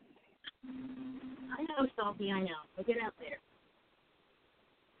cute. I know, Salty, I know. We'll get out there.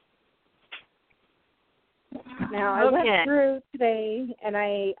 Now, I went through today and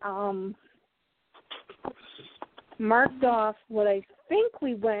I marked off what I think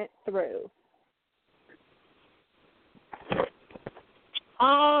we went through.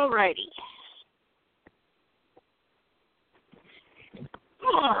 All righty.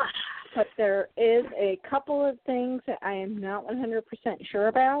 But there is a couple of things that I am not 100% sure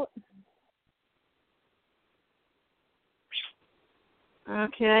about.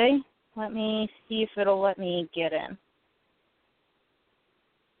 Okay. Let me see if it'll let me get in.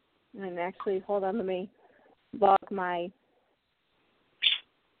 And actually, hold on, let me log my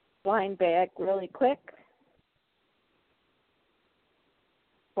blind bag really quick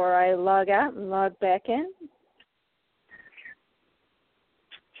before I log out and log back in.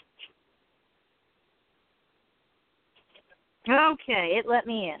 Okay, it let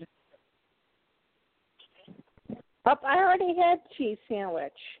me in. Oh, I already had cheese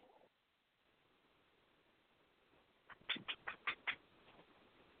sandwich.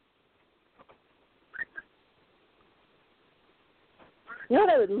 You know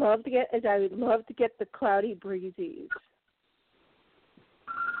what I would love to get is I would love to get the cloudy breezies.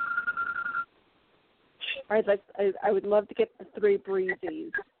 I would love to get the 3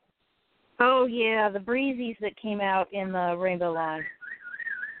 breezies. Oh, yeah, the breezies that came out in the rainbow line.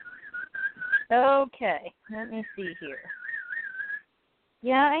 Okay, let me see here.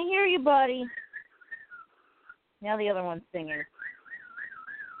 Yeah, I hear you, buddy. Now the other one's singing.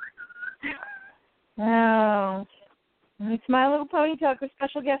 Oh, it's My Little Pony Talk with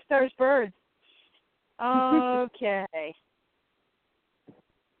special guest stars birds. Okay.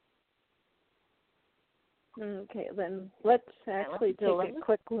 Okay, then let's actually take a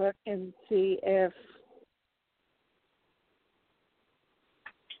quick look and see if,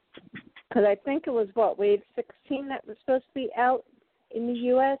 because I think it was, wave 16 that was supposed to be out in the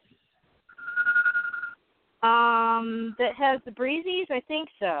U.S.? That has the breezies? I think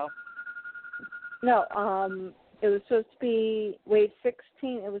so. No, it was supposed to be wave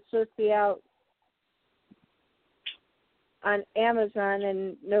 16. It was supposed to be out on Amazon,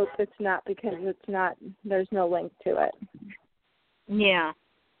 and nope, it's not because it's not. There's no link to it. Yeah.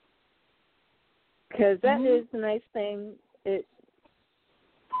 Because that is the nice thing. It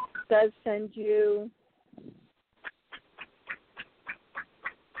does send you.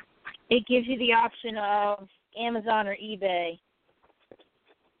 It gives you the option of Amazon or eBay.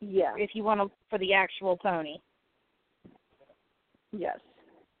 Yeah. If you want to for the actual pony. Yes.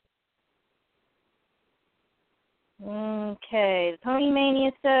 Okay, the Pony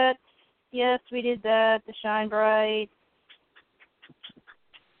Mania sets. Yes, we did that. The Shine Bright.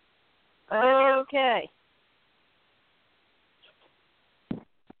 Okay.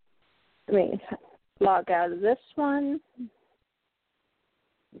 Let me log out of this one.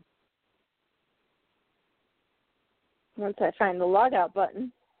 Once I find the logout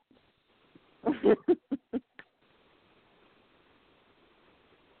button.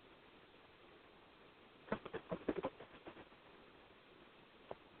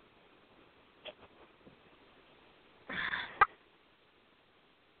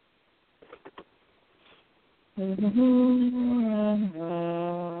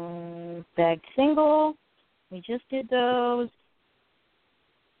 Bagged single. We just did those.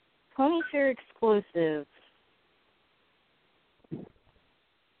 Pony Fair exclusive.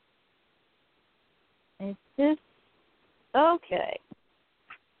 Is this okay?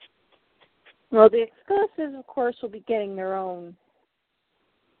 Well, the exclusives, of course, will be getting their own.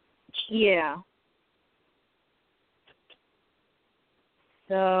 Yeah.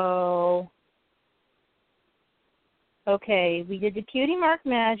 So, okay, we did the Cutie Mark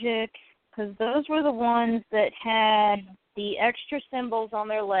Magic because those were the ones that had the extra symbols on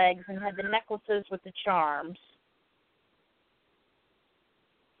their legs and had the necklaces with the charms.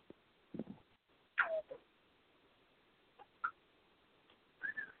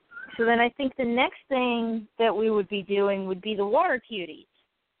 So then I think the next thing that we would be doing would be the water cuties.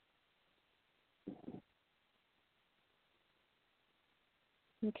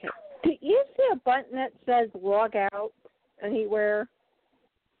 Okay. Do you see a button that says log out anywhere?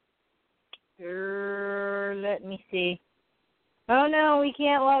 Let me see. Oh, no, we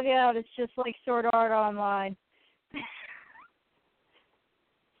can't log out. It's just like Sword Art Online.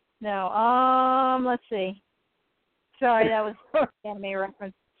 No, let's see. Sorry, that was an anime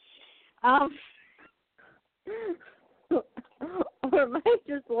reference. Or am I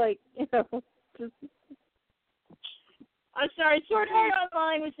just like, just... I'm sorry, Sword Art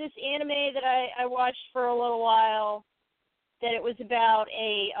Online was this anime that I watched for a little while, that it was about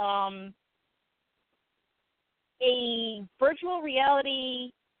a virtual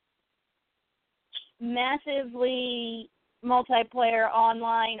reality, massively multiplayer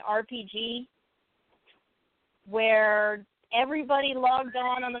online RPG where everybody logged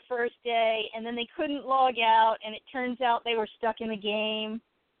on the first day, and then they couldn't log out, and it turns out they were stuck in the game.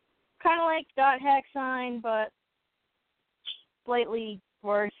 Kind of like Dot Hack Sign, but slightly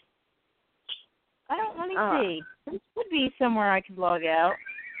worse. Let me see. This would be somewhere I could log out.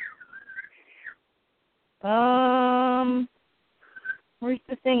 Where's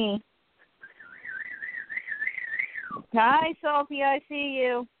the thingy? Hi, Salty, I see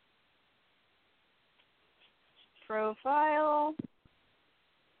you. Profile.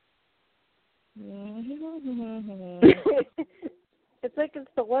 It's like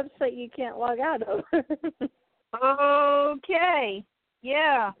it's the website you can't log out of. Okay.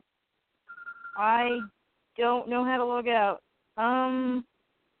 Yeah. I don't know how to log out.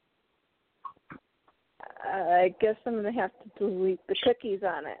 I guess I'm going to have to delete the cookies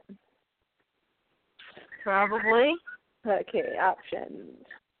on it. Probably. Okay, options.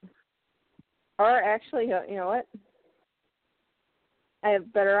 Or actually, you know what? I have a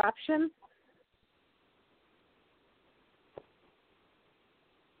better option.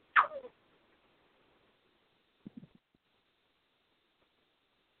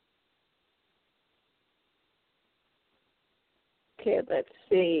 Okay, let's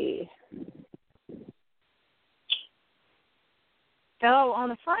see. Oh, on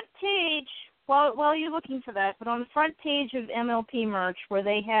the front page, while you're looking for that, but on the front page of MLP merch where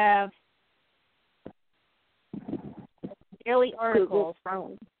they have daily articles,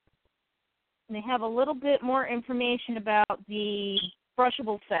 they have a little bit more information about the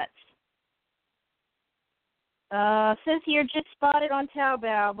brushable sets. Says here, just spotted on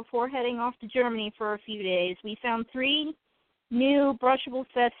Taobao before heading off to Germany for a few days. We found 3 new brushable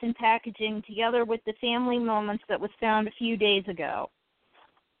sets in packaging together with the Family Moments that was found a few days ago.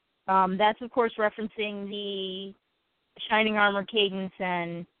 That's, of course, referencing the Shining Armor Cadence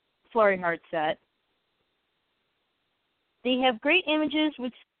and Flurry Heart set. They have great images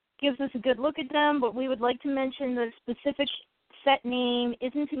with gives us a good look at them, but we would like to mention the specific set name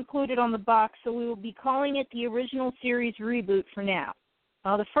isn't included on the box, so we will be calling it the original series reboot for now.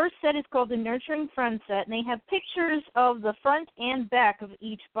 The first set is called the Nurturing Friend set, and they have pictures of the front and back of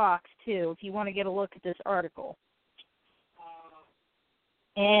each box, too, if you want to get a look at this article.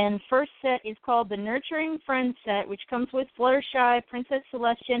 And first set is called the Nurturing Friend set, which comes with Fluttershy, Princess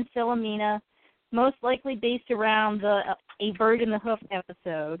Celestia, and Philomena, most likely based around the A Bird in the Hoof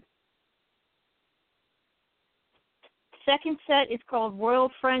episode. Second set is called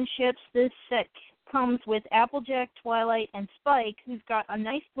Royal Friendships. This set comes with Applejack, Twilight, and Spike, who's got a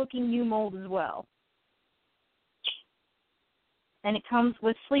nice-looking new mold as well. And it comes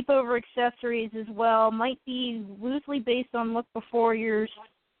with sleepover accessories as well. Might be loosely based on Look Before You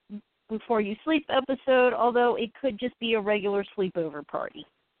Sleep episode, although it could just be a regular sleepover party.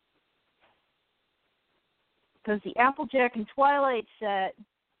 Because the Applejack and Twilight set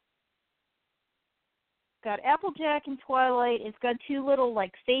got Applejack and Twilight. It's got two little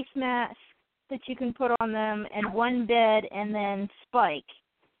face masks that you can put on them, and one bed, and then Spike.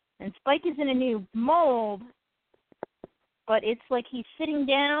 And Spike is in a new mold, but it's like he's sitting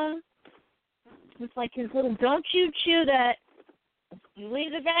down. It's like his little, don't you chew that. You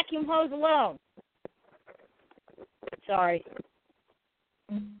leave the vacuum hose alone. Sorry.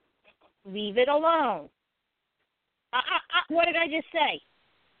 Leave it alone. What did I just say?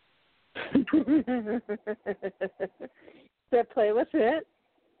 So play with it.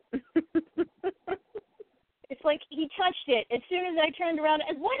 It's like he touched it. As soon as I turned around,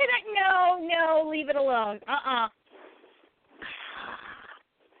 what did I? No, leave it alone.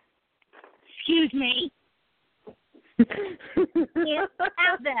 Excuse me. Can't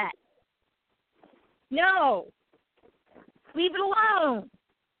have that. No. Leave it alone.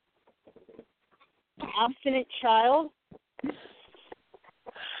 Obstinate child.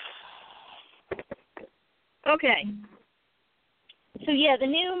 Okay. So, yeah, the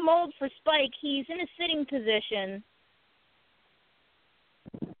new mold for Spike, he's in a sitting position,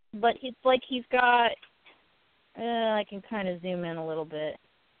 but it's like he's got, I can kind of zoom in a little bit.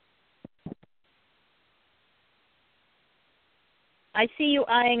 I see you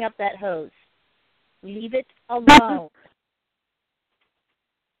eyeing up that hose. Leave it alone.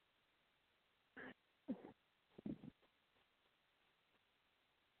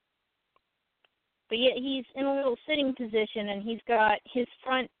 But yet he's in a little sitting position, and he's got his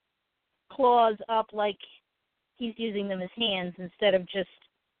front claws up like he's using them as hands instead of just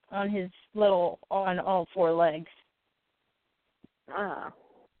on all four legs.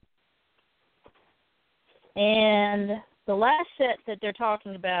 And the last set that they're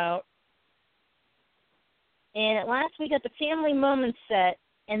talking about, and at last we got the Family Moments set,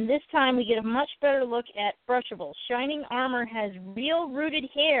 and this time we get a much better look at Brushables. Shining Armor has real rooted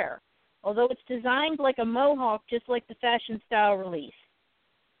hair, although it's designed like a mohawk, just like the Fashion Style release.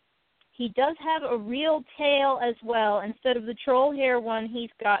 He does have a real tail as well, instead of the troll hair one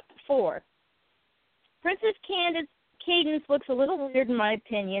he's got before. Princess Cadence looks a little weird in my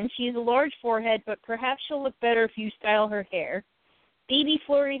opinion. She has a large forehead, but perhaps she'll look better if you style her hair. Baby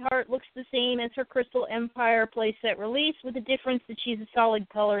Flurry Heart looks the same as her Crystal Empire playset release, with the difference that she's a solid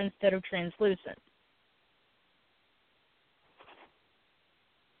color instead of translucent.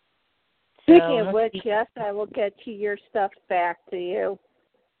 Speaking of which, yes, I will get your stuff back to you.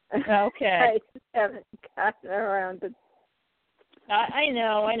 Okay. I just haven't gotten around to. I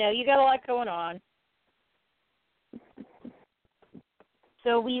know. You got a lot going on.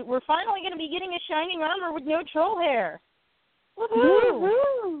 So we're finally going to be getting a Shining Armor with no troll hair. Woohoo!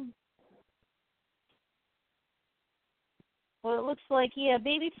 Woo-hoo. Well, it looks like,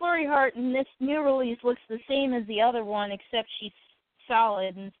 Baby Flurry Heart in this new release looks the same as the other one, except she's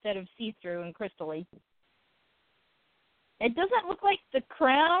solid instead of see-through and crystally. It doesn't look like the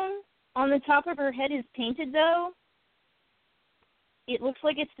crown on the top of her head is painted, though. It looks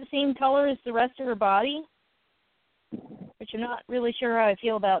like it's the same color as the rest of her body, which I'm not really sure how I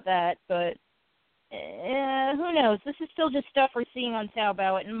feel about that, but who knows? This is still just stuff we're seeing on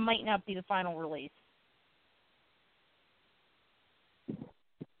Taobao. It might not be the final release.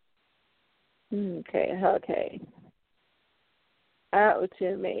 Okay. How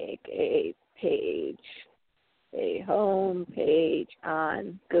to make a home page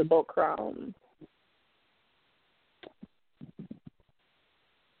on Google Chrome.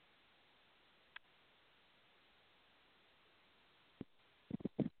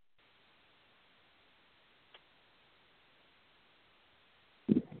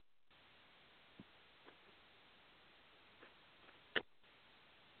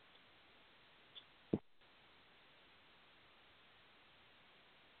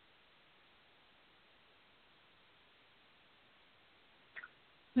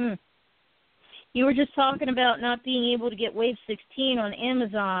 You were just talking about not being able to get Wave 16 on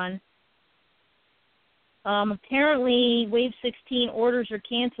Amazon. Apparently, Wave 16 orders are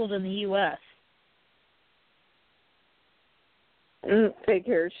canceled in the U.S.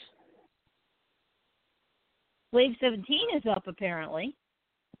 Figures. Wave 17 is up, apparently.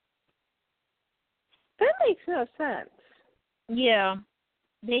 That makes no sense. Yeah.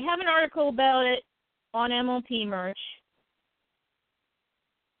 They have an article about it on MLP merch.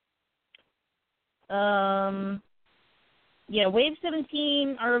 Wave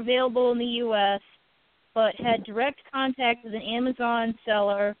 17 are available in the U.S., but had direct contact with an Amazon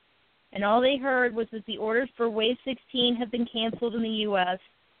seller, and all they heard was that the orders for Wave 16 have been canceled in the U.S.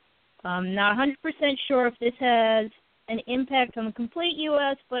 Not 100% sure if this has an impact on the complete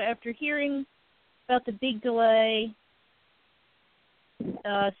U.S., but after hearing about the big delay,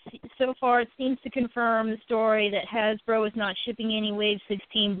 so far it seems to confirm the story that Hasbro is not shipping any Wave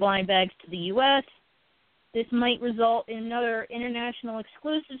 16 blind bags to the U.S. This might result in another international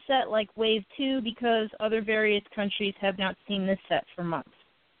exclusive set like Wave 2 because other various countries have not seen this set for months.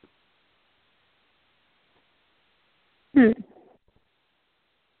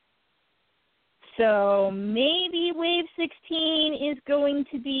 So maybe Wave 16 is going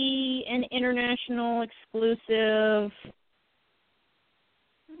to be an international exclusive.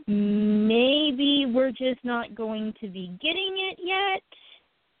 Maybe we're just not going to be getting it yet.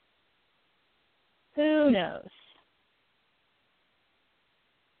 Who knows?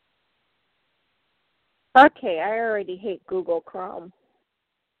 Okay, I already hate Google Chrome.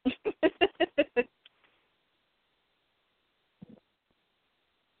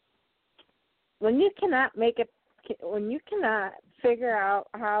 When you cannot figure out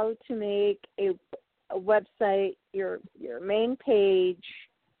how to make a website your main page,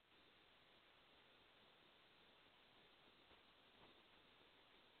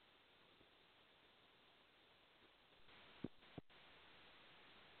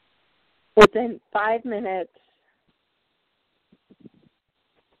 within 5 minutes,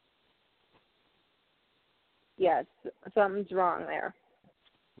 yes, something's wrong there.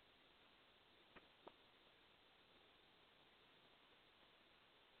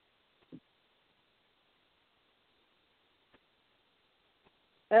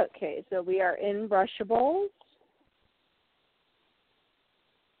 Okay, so we are in Brushables.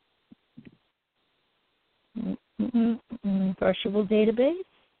 Brushable database.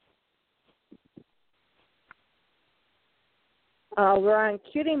 We're on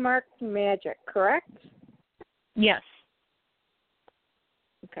Cutie Mark Magic, correct? Yes.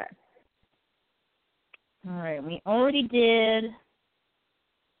 Okay. All right, we already did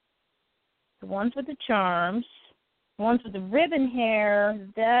the ones with the charms. The ones with the ribbon hair,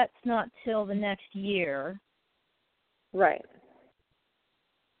 that's not till the next year. Right.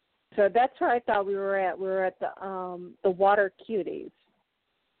 So that's where I thought we were at. We were at the water cuties.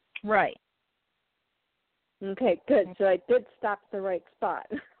 Right. Okay, good. So I did stop at the right spot.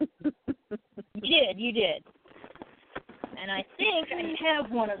 You did. And I think I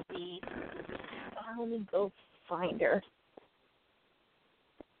have one of these. Let me go find her.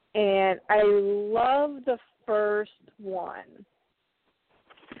 And I love the first one.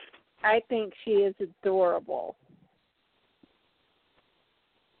 I think she is adorable.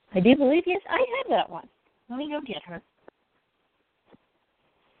 I do believe, yes, I have that one. Let me go get her.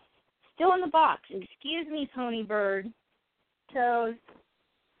 Still in the box. Excuse me, Pony Bird. Toes.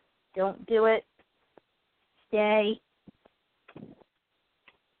 Don't do it. Stay.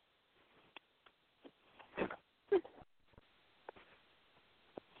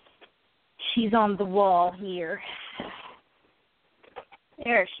 She's on the wall here.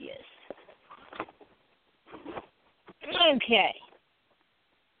 There she is. Okay.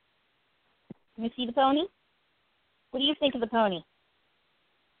 Let me see the pony. What do you think of the pony?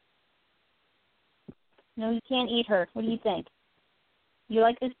 No, you can't eat her. What do you think? You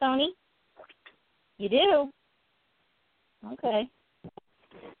like this pony? You do? Okay.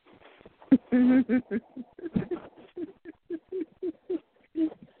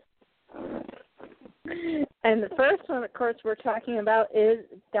 And the first one, of course, we're talking about is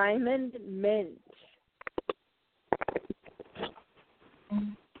Diamond Mint.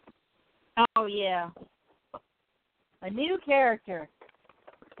 Oh, yeah. A new character.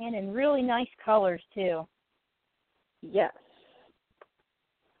 And in really nice colors, too. Yes.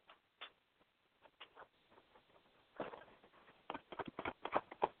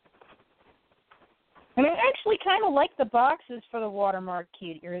 I mean, I actually kind of like the boxes for the watermark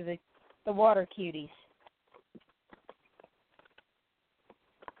cutie, or the water cuties.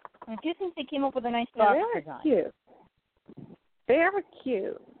 I do think they came up with a nice box design. Cute. They are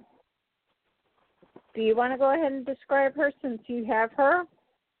cute. Do you want to go ahead and describe her since you have her?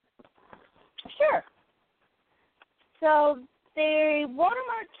 Sure. So the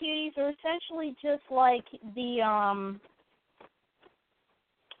watermark cuties are essentially just like the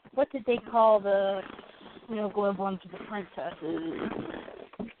what did they call the snow globe ones with the princesses?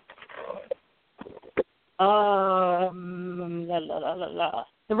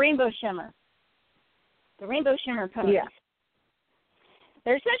 The rainbow shimmer. The rainbow shimmer ponies. Yeah.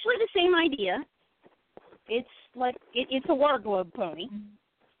 They're essentially the same idea. It's like it's a water globe pony.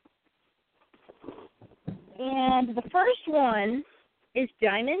 And the first one is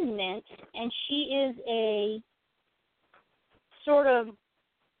Diamond Mint, and she is a sort of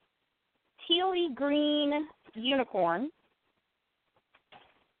tealy green unicorn.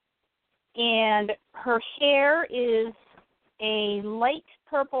 And her hair is a light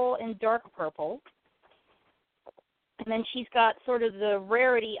purple and dark purple. And then she's got sort of the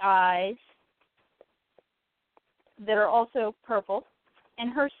rarity eyes that are also purple.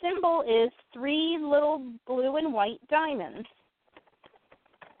 And her symbol is 3 little blue and white diamonds.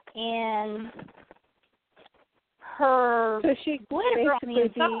 And her glitter on the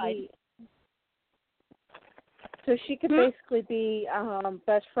inside. So she could basically be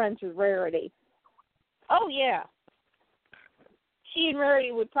best friends with Rarity. Oh, yeah. She and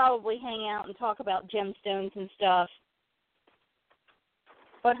Rarity would probably hang out and talk about gemstones and stuff.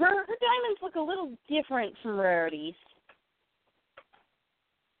 But her diamonds look a little different from Rarity's.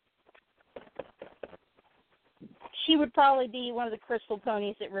 She would probably be one of the crystal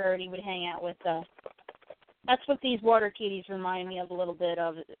ponies that Rarity would hang out with, though. That's what these water cuties remind me of a little bit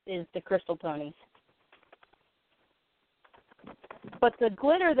of, is the crystal ponies. But the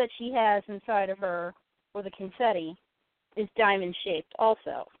glitter that she has inside of her, or the confetti, is diamond-shaped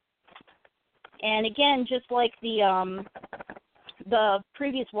also. And again, just like the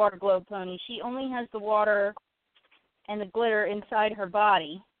previous water globe pony, she only has the water and the glitter inside her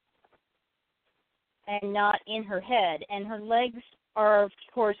body and not in her head. And her legs are, of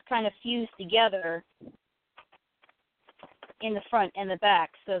course, kind of fused together in the front and the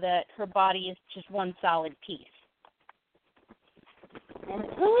back so that her body is just one solid piece. And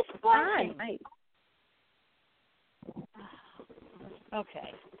who is splashing?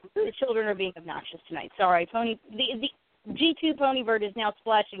 Okay. The children are being obnoxious tonight. Sorry, Pony. The G2 Pony Bird is now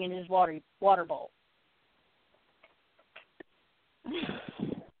splashing in his water bowl.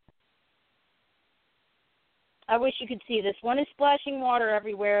 I wish you could see this. One is splashing water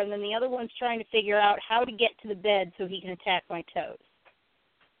everywhere, and then the other one's trying to figure out how to get to the bed so he can attack my toes.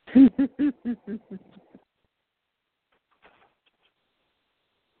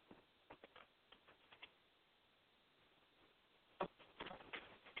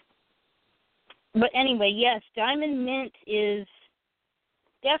 But anyway, yes, Diamond Mint is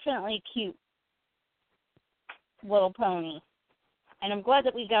definitely a cute little pony. And I'm glad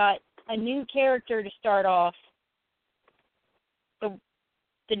that we got a new character to start off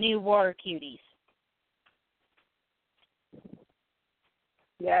the new water cuties.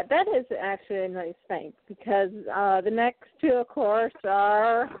 Yeah, that is actually a nice thing because the next two, of course,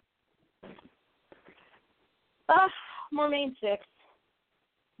 are Mermaid 6.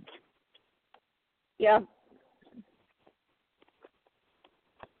 Yeah.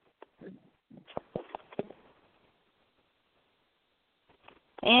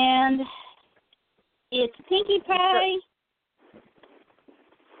 And it's Pinkie Pie.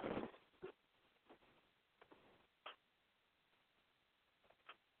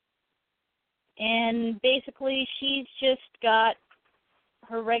 And basically she's just got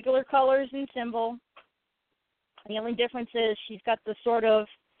her regular colors and symbol. The only difference is she's got the sort of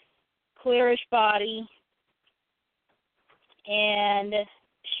clearish body, and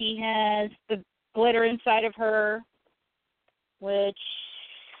she has the glitter inside of her, which,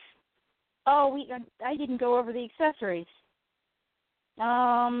 I didn't go over the accessories.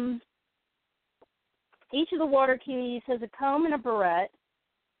 Each of the water cuties has a comb and a barrette.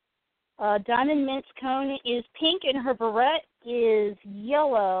 Diamond Mint's cone is pink, and her barrette is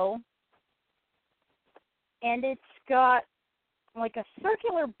yellow, and it's got like a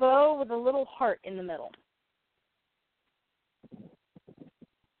circular bow with a little heart in the middle.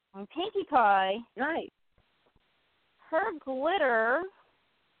 On Pinkie Pie, nice. Her glitter,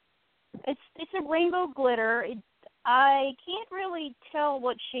 it's a rainbow glitter. I can't really tell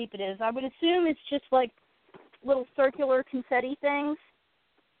what shape it is. I would assume it's just like little circular confetti things.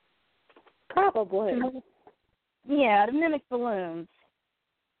 Probably. Yeah, to mimic balloons.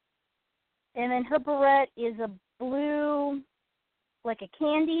 And then her barrette is a blue, like a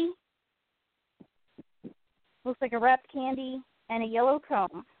candy. Looks like a wrapped candy, and a yellow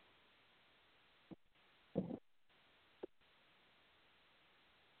comb.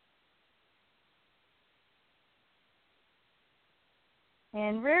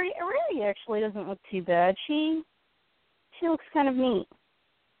 And Rarity actually doesn't look too bad. She looks kind of neat.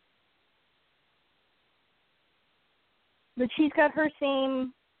 But she's got her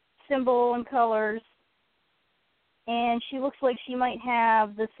same symbol and colors, and she looks like she might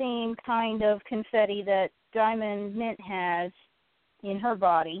have the same kind of confetti that Diamond Mint has in her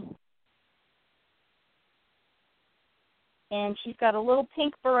body. And she's got a little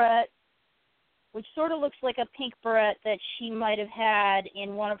pink barrette, which sort of looks like a pink barrette that she might have had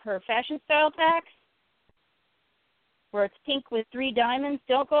in one of her fashion style packs, where it's pink with 3 diamonds.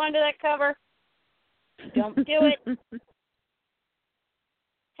 Don't go under that cover. Don't do it.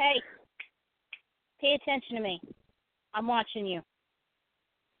 Hey, pay attention to me. I'm watching you.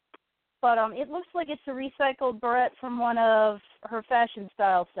 But it looks like it's a recycled barrette from one of her fashion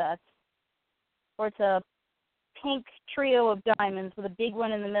style sets, or it's a pink trio of diamonds with a big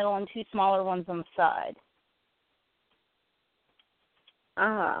one in the middle and 2 smaller ones on the side.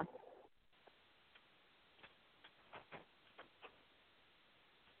 Ah.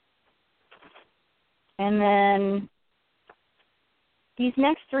 And then these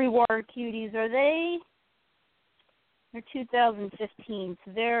next 3 water cuties, they're 2015,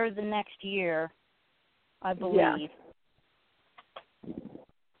 so they're the next year, I believe. Yeah.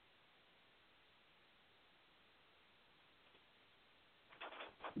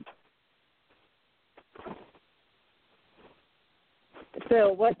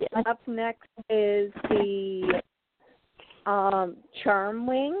 So what's up next is the charm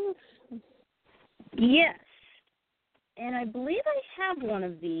wings. Yes. And I believe I have one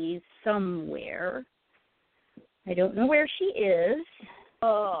of these somewhere. I don't know where she is.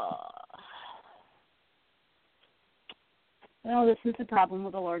 Well, this is the problem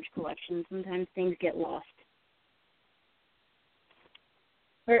with a large collection. Sometimes things get lost.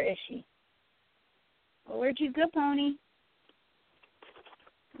 Where is she? Well, where'd you go, Pony?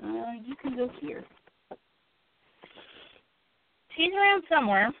 You can go here. She's around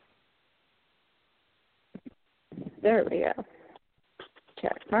somewhere. There we go.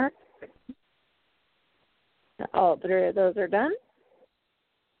 Check mark. All 3 of those are done.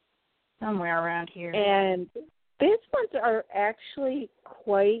 Somewhere around here. And these ones are actually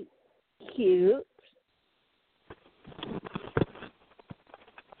quite cute.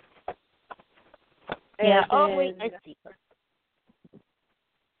 Yeah. Oh, wait, I see her.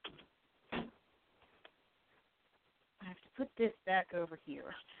 I have to put this back over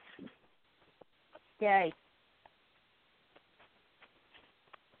here. Okay.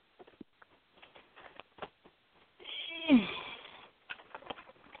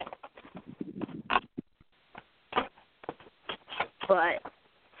 But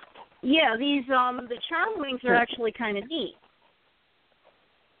yeah, these the charm wings are actually kind of neat.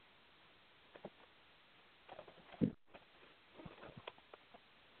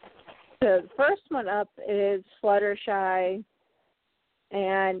 The first one up is Fluttershy,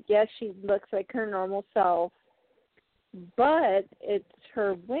 and yes, she looks like her normal self, but it's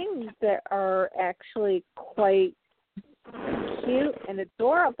her wings that are actually quite cute and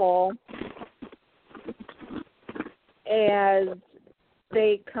adorable, as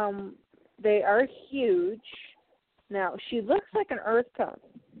they are huge. Now, she looks like an earth tone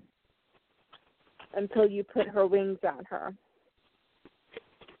until you put her wings on her.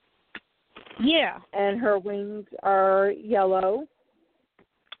 Yeah. And her wings are yellow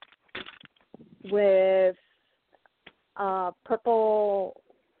with purple,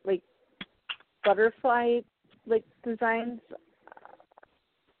 like, butterfly, like, designs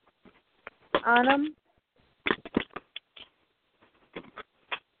on them.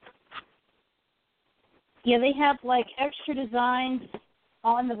 Yeah, they have, like, extra designs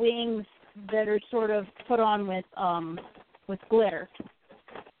on the wings that are sort of put on with glitter.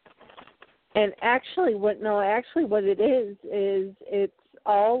 And actually, what it is it's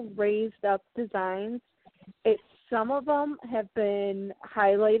all raised up designs. Some of them have been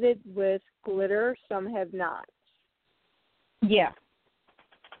highlighted with glitter, some have not. Yeah.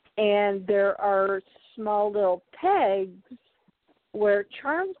 And there are small little pegs where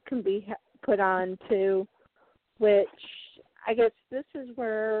charms can be put on to, which I guess this is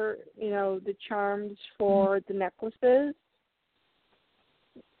where, the charms for the necklaces,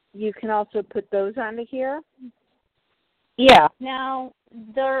 you can also put those onto here. Yeah. Now,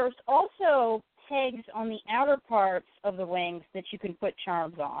 there's also pegs on the outer parts of the wings that you can put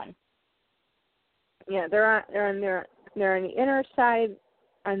charms on. Yeah, they're on the inner side,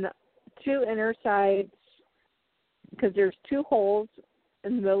 on the 2 inner sides, because there's 2 holes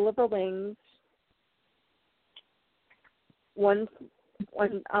in the middle of her wings. One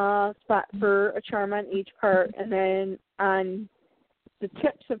spot for a charm on each part, and then on the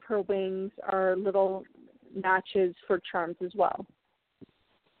tips of her wings are little notches for charms as well.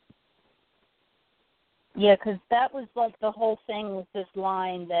 Yeah, because that was like the whole thing with this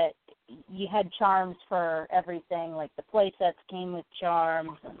line, that you had charms for everything. Like the play sets came with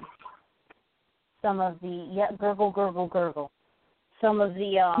charms. And some of the, gurgle, gurgle, gurgle. Some of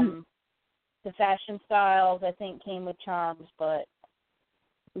the fashion styles, I think, came with charms, but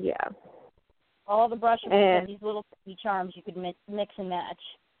yeah, all the brushes had these little charms you could mix and match.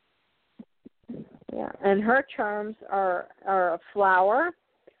 Yeah, and her charms are a flower,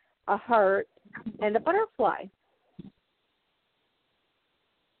 a heart, and a butterfly.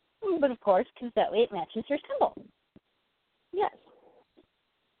 But of course, because that way it matches her symbol. Yes.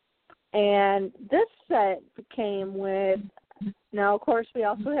 And this set came with, now of course we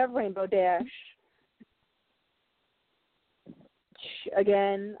also have Rainbow Dash.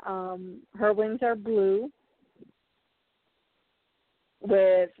 Again, her wings are blue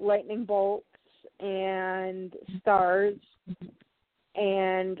with lightning bolts and stars.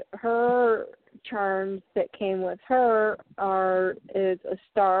 And her charms that came with her is a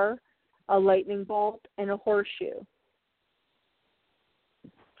star, a lightning bolt, and a horseshoe.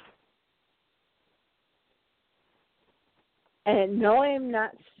 And no, I'm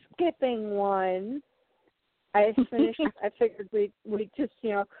not skipping one. I figured we'd just,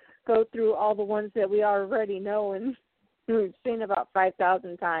 go through all the ones that we already know and we've seen about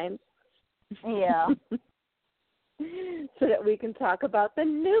 5,000 times. Yeah. So that we can talk about the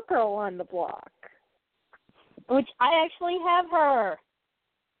new girl on the block. Which I actually have her.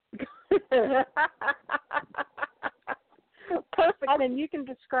 Perfect, then you can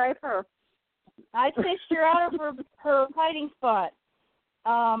describe her. I fished her out of her hiding spot.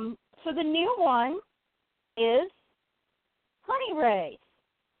 So the new one is Honey Ray.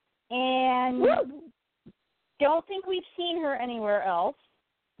 And don't think we've seen her anywhere else.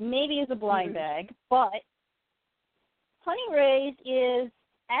 Maybe as a blind bag, but Honey Rays is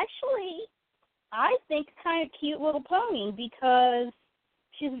actually, I think, kind of cute little pony because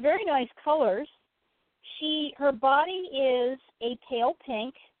she has very nice colors. Her body is a pale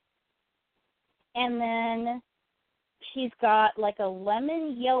pink, and then she's got like a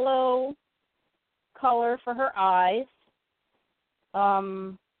lemon yellow color for her eyes.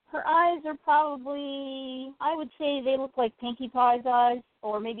 Her eyes are probably, I would say they look like Pinkie Pie's eyes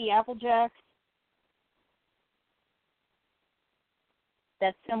or maybe Applejack's.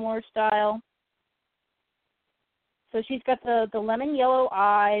 That similar style. So she's got the lemon yellow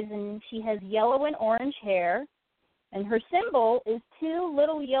eyes, and she has yellow and orange hair, and her symbol is 2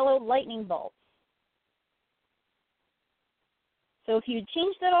 little yellow lightning bolts. So if you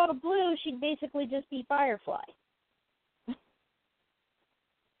change that all to blue, she'd basically just be Firefly.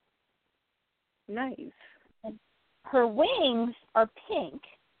 Nice. And her wings are pink,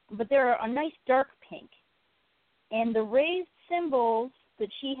 but they're a nice dark pink. And the raised symbols that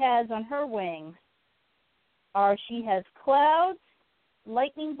she has on her wings are, she has clouds,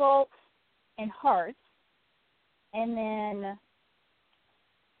 lightning bolts, and hearts. And then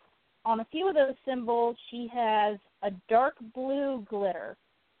on a few of those symbols, she has a dark blue glitter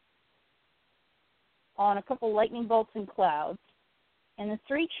on a couple lightning bolts and clouds. And the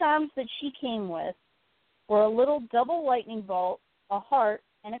 3 charms that she came with were a little double lightning bolt, a heart,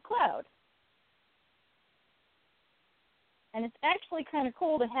 and a cloud. And it's actually kind of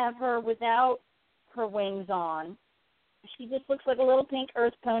cool to have her without her wings on. She just looks like a little pink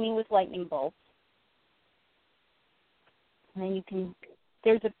earth pony with lightning bolts. And then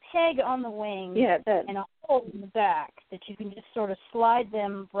there's a peg on the wing and a hole in the back that you can just sort of slide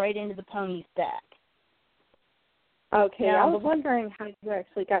them right into the pony's back. Okay, now, I was wondering how you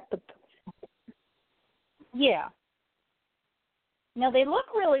actually got the... Yeah. Now, they look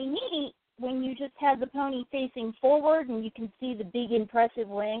really neat when you just have the pony facing forward and you can see the big, impressive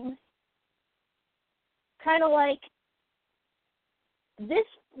wings. Kind of like, this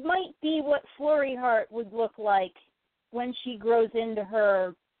might be what Flurry Heart would look like when she grows into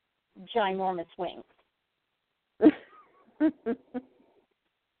her ginormous wings.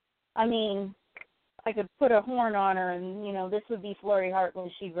 I mean, I could put a horn on her and, this would be Flurry Heart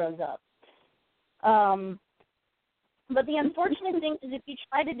when she grows up. But the unfortunate thing is if you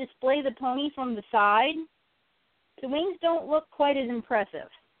try to display the pony from the side, the wings don't look quite as impressive.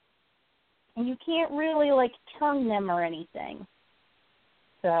 And you can't really, turn them or anything.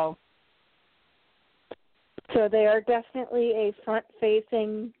 So they are definitely a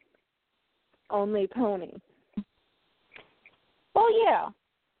front-facing only pony. Well, yeah.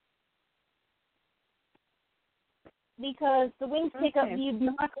 Because the wings pick up, you'd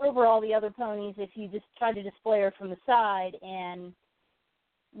knock over all the other ponies if you just try to display her from the side, and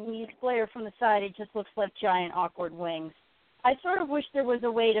when you display her from the side, it just looks like giant, awkward wings. I sort of wish there was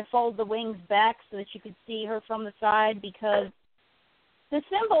a way to fold the wings back so that you could see her from the side, because the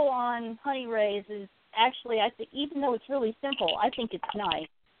symbol on Honey Rays is actually, I think, even though it's really simple, I think it's nice.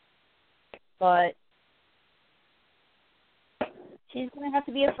 But she's going to have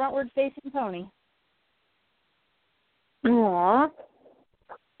to be a frontward-facing pony. Aww.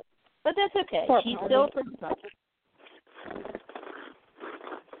 But that's okay. Poor She's pony. still pretty much.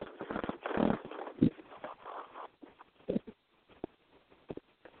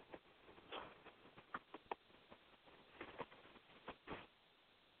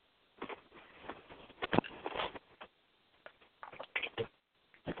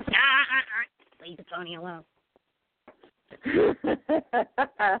 Leave the pony alone.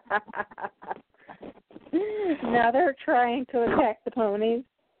 Now they're trying to attack the ponies.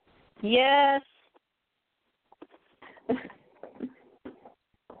 Yes.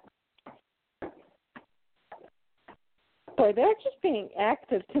 Boy, they're just being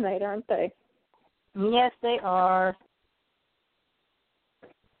active tonight, aren't they? Yes, they are.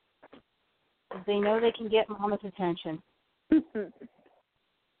 They know they can get Mama's attention.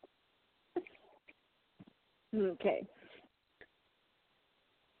 Okay.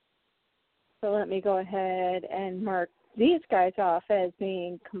 So let me go ahead and mark these guys off as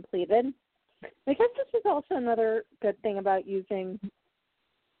being completed. I guess this is also another good thing about using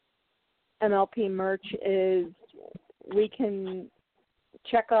MLP merch is we can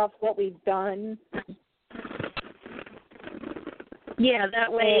check off what we've done. Yeah,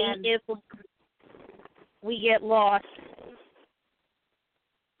 that way And if we get lost,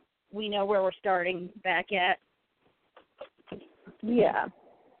 we know where we're starting back at. yeah.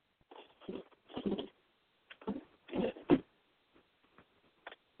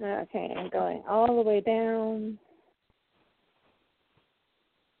 Okay, I'm going all the way down.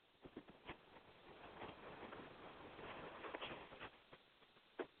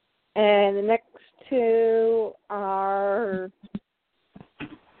 And the next two are,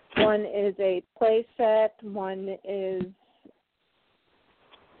 one is a play set, one is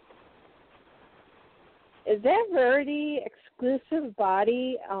that Rarity exclusive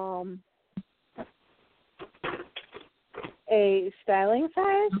body a styling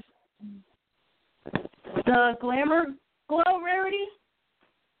size? The Glamour Glow Rarity?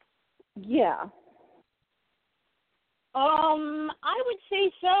 Yeah. I would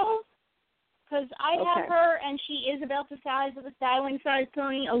say so, because I have Okay. her, and she is about the size of the styling size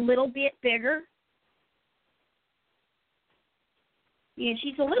pony, a little bit bigger. Yeah,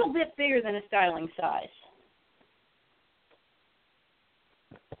 she's a little bit bigger than a styling size.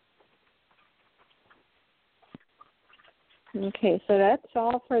 Okay, so that's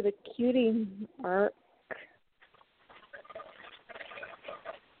all for the cutie mark.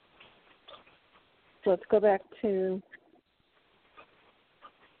 So let's go back to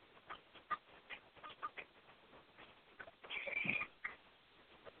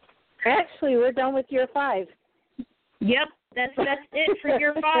actually, we're done with year 5. Yep, that's it for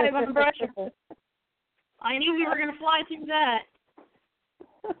year 5 on the brushable. I knew we were going to fly through that.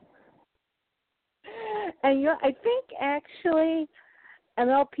 And I think actually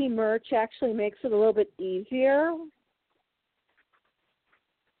MLP merch actually makes it a little bit easier.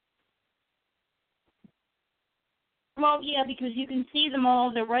 Well, yeah, because you can see them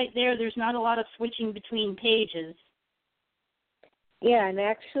all. They're right there. There's not a lot of switching between pages. Yeah, and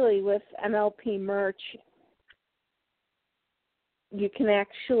actually with MLP merch, you can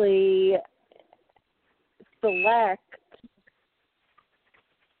actually select,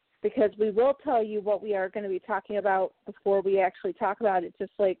 because we will tell you what we are going to be talking about before we actually talk about it.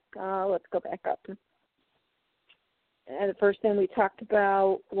 Just like, let's go back up. And the first thing we talked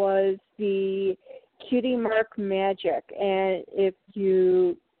about was the Cutie Mark Magic. And if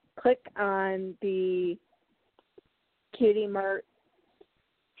you click on the Cutie Mark,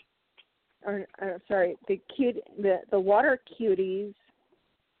 the water cuties,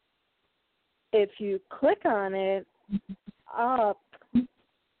 if you click on it, up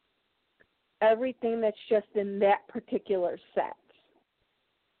everything that's just in that particular set.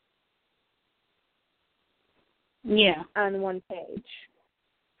 Yeah. On one page.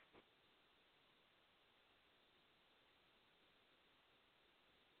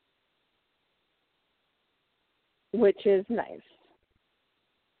 Which is nice.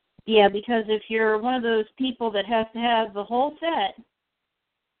 Yeah, because if you're one of those people that has to have the whole set,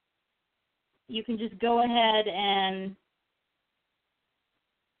 you can just go ahead and,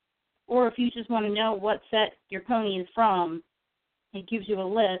 or if you just want to know what set your pony is from, it gives you a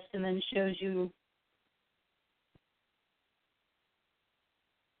list and then shows you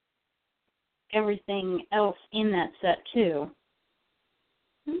everything else in that set, too.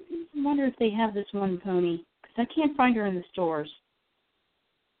 I wonder if they have this one pony, because I can't find her in the stores.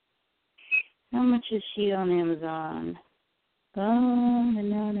 How much is she on Amazon?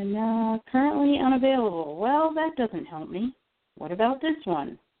 Currently unavailable. Well, that doesn't help me. What about this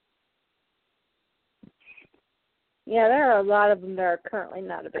one? Yeah, there are a lot of them that are currently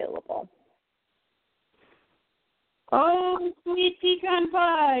not available. Oh, sweet pecan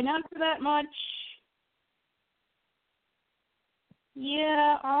pie. Not for that much.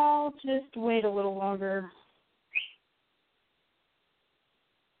 Yeah, I'll just wait a little longer.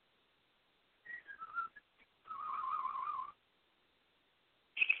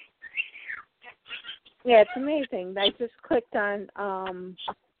 Yeah, it's amazing. I just clicked on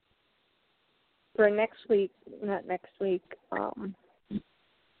for next week, not next week.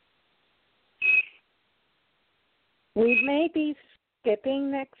 We may be skipping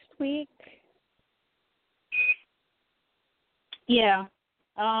next week. Yeah.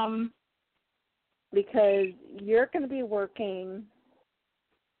 Because you're going to be working.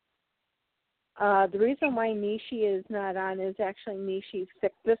 The reason why Nishi is not on is actually Nishi's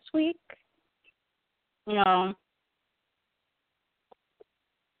sick this week. No.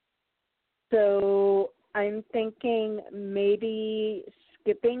 So I'm thinking maybe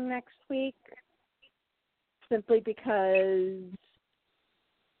skipping next week simply because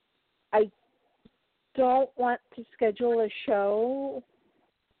I don't want to schedule a show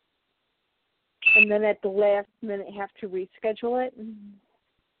and then at the last minute have to reschedule it.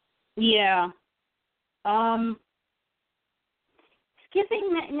 Yeah.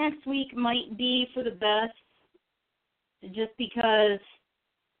 Skipping next week might be for the best, just because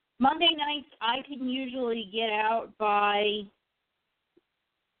Monday nights I can usually get out by,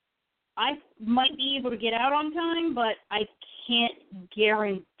 I might be able to get out on time, but I can't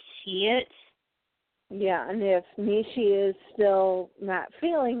guarantee it. Yeah, and if Nishi is still not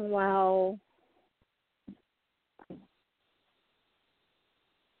feeling well,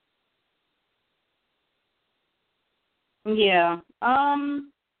 yeah.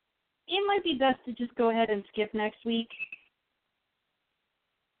 It might be best to just go ahead and skip next week.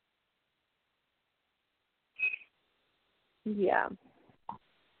 yeah.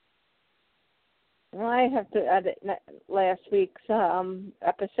 Well, I have to edit last week's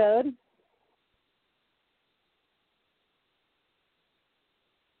episode.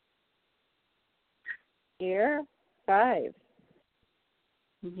 Year 5.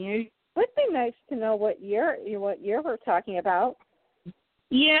 Yeah. Would be nice to know what year we're talking about.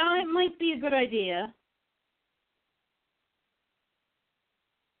 Yeah, it might be a good idea.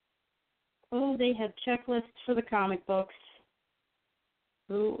 Oh, they have checklists for the comic books.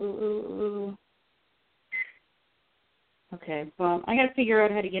 Ooh. Okay, well, I got to figure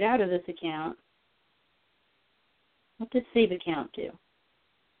out how to get out of this account. What does save account do?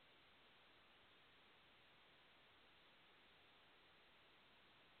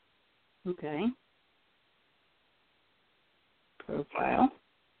 Okay. Profile.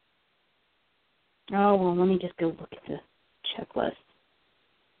 Oh, well, let me just go look at the checklist.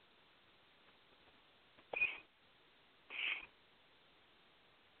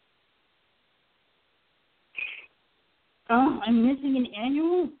 Oh, I'm missing an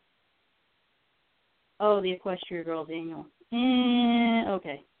annual? Oh, the Equestria Girls annual.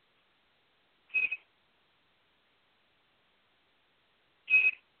 Okay.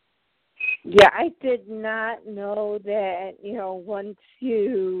 Yeah, I did not know that, once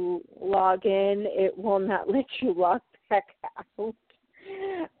you log in, it will not let you log back out.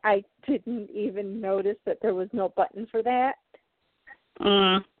 I didn't even notice that there was no button for that.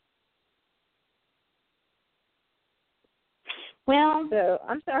 Well, So,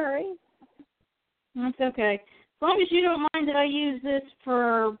 I'm sorry. That's okay. As long as you don't mind that I use this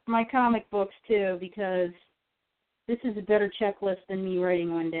for my comic books, too, because this is a better checklist than me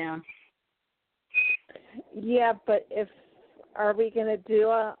writing one down. Yeah, but are we going to do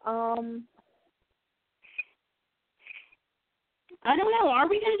a, I don't know. Are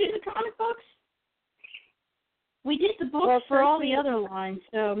we going to do the comic books? We did the books for all the other lines,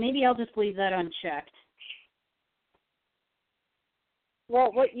 so maybe I'll just leave that unchecked.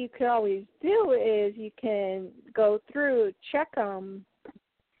 Well, what you could always do is you can go through, check them,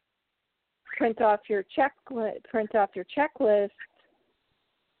 print off your checklist,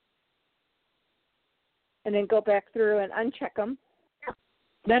 and then go back through and uncheck them.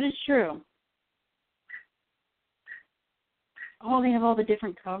 That is true. Oh, they have all the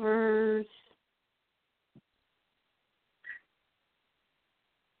different covers.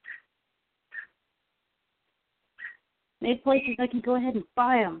 They have places I can go ahead and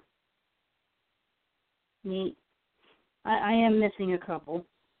buy them. Neat. I am missing a couple.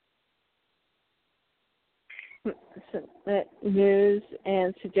 News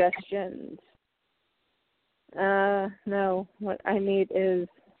and suggestions. No, what I need is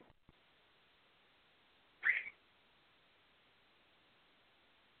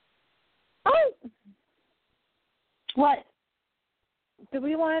What? do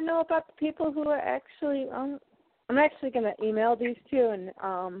we want to know about the people who are actually I'm actually going to email these two and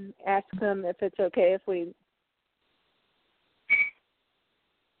ask them if it's okay if we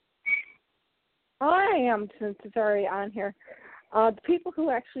I am, since it's already on here. The people who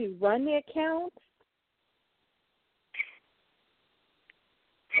actually run the account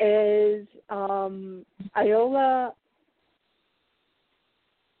is Iola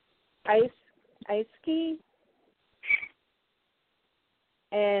Iski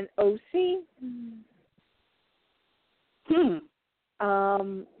and OC.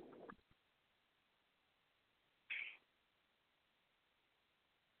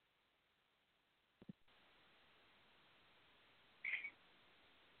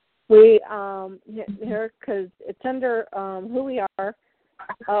 We here because it's under who we are.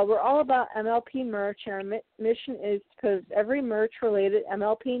 We're all about MLP merch, and our mission is to post every merch-related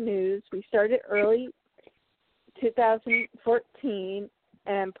MLP news. We started early 2014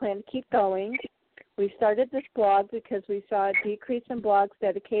 and plan to keep going. We started this blog because we saw a decrease in blogs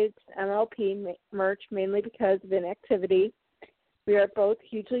dedicated to MLP merch, mainly because of inactivity. We are both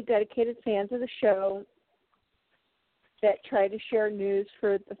hugely dedicated fans of the show that try to share news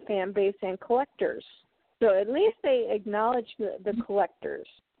for the fan base and collectors. So at least they acknowledge the collectors.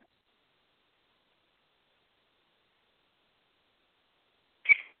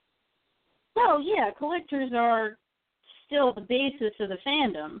 Oh, yeah, collectors are still the basis of the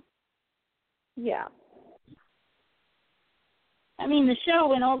fandom. Yeah. I mean, the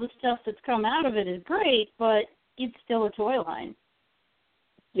show and all the stuff that's come out of it is great, but it's still a toy line.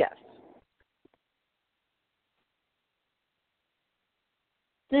 Yes.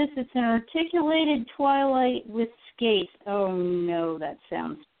 It's an articulated Twilight with skates. Oh, no, that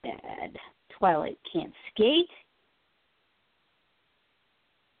sounds bad. Twilight can't skate?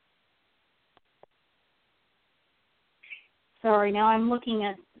 Sorry, now I'm looking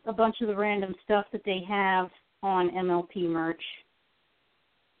at a bunch of the random stuff that they have on MLP merch.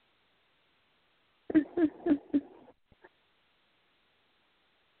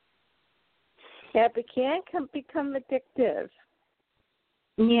 Yeah, but can become addictive.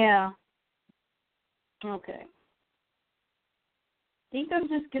 Yeah. Okay. I think I'm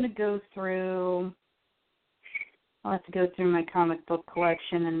just going to go through... I'll have to go through my comic book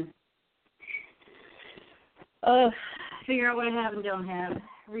collection and figure out what I have and don't have.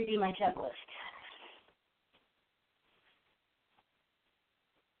 Redo my checklist.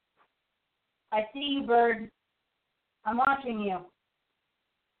 I see you, Bird. I'm watching you.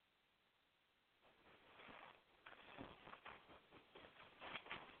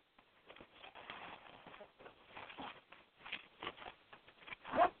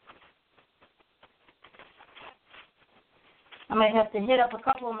 I might have to hit up a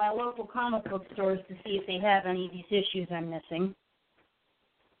couple of my local comic book stores to see if they have any of these issues I'm missing.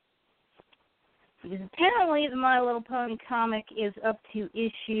 Because apparently the My Little Pony comic is up to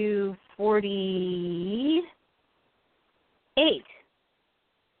issue 48.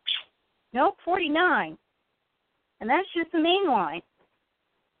 Nope, 49. And that's just the main line.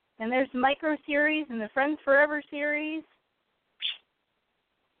 And there's the Micro series and the Friends Forever series.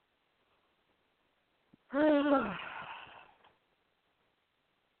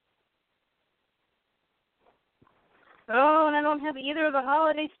 Oh, and I don't have either of the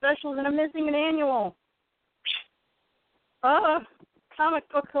holiday specials, and I'm missing an annual. Oh, comic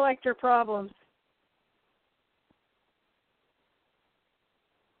book collector problems.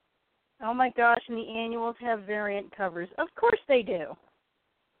 Oh my gosh, and the annuals have variant covers. Of course they do.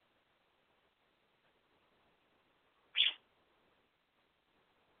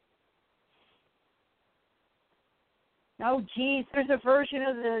 Oh geez, there's a version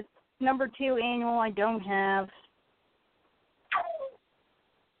of the number 2 annual I don't have.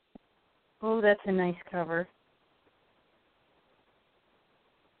 Oh, that's a nice cover.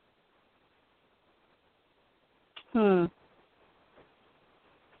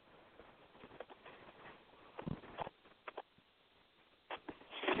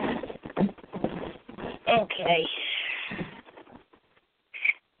 Okay.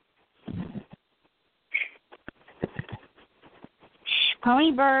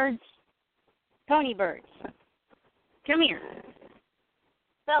 Pony birds. Come here.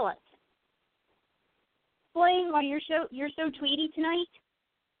 Fellas. Explain why you're so tweety tonight.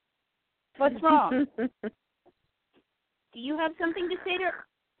 What's wrong? Do you have something to say to her?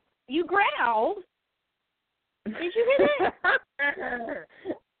 You growled. Did you hear that?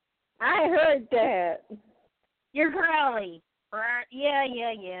 I heard that. You're growly.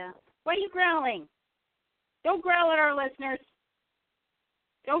 Yeah. Why are you growling? Don't growl at our listeners.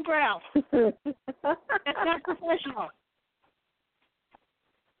 Don't growl. That's not professional.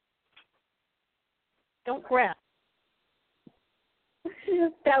 Don't growl.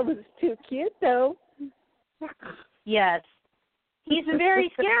 That was too cute, though. Yes. He's a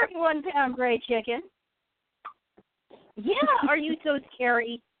very scary 1-pound gray chicken. Yeah, are you so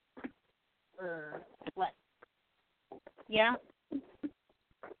scary? What? Yeah?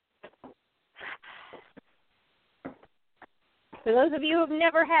 For those of you who have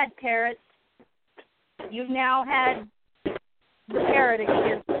never had parrots, you've now had the parrot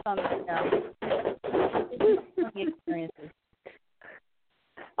experience on the experiences.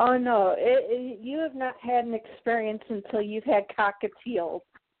 Oh, no. You have not had an experience until you've had cockatiels.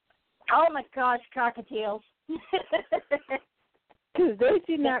 Oh, my gosh, cockatiels. Because they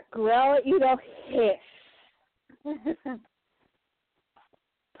do not growl at you, they'll hiss.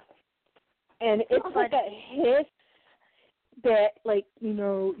 And it's like a hiss that, like, you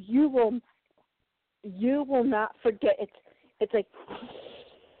know, you will not forget. It's like...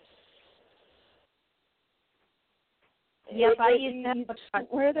 Yep, I used that.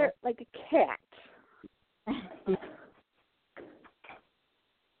 Where they're like a cat.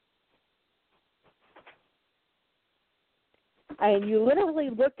 And you literally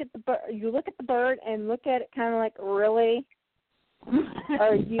look at the bird. You look at the bird and look at it kind of like, really?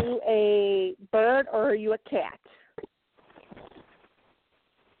 Are you a bird or are you a cat?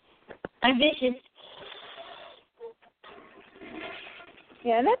 I'm vicious.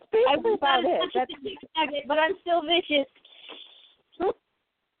 Yeah, and that's basically about it. But I'm still vicious.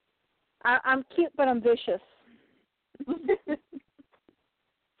 I'm cute, but I'm vicious.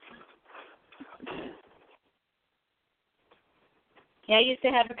 Yeah, I used to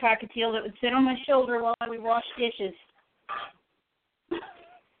have a cockatiel that would sit on my shoulder while I would wash dishes.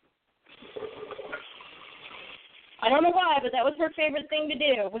 I don't know why, but that was her favorite thing to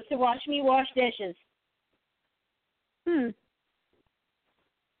do, was to watch me wash dishes.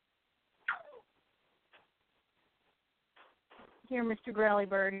 Here, Mr. Growly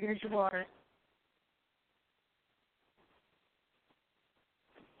Bird, here's your water.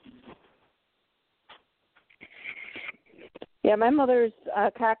 Yeah, my mother's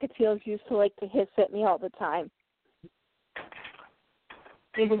cockatiels used to like to hiss at me all the time.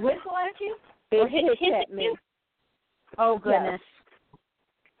 They would whistle at you? They or hiss at me. Oh, goodness.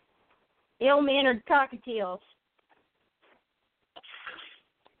 Yes. Ill-mannered cockatiels.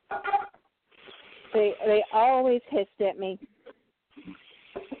 They always hissed at me.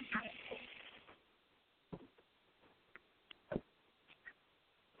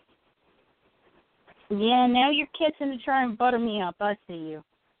 Yeah, now you're kissing to try and butter me up. I see you.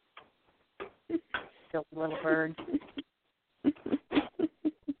 Silly little bird.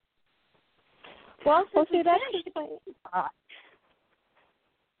 Well, see, that's his way.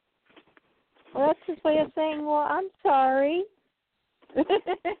 Well, that's his way of saying, well, I'm sorry.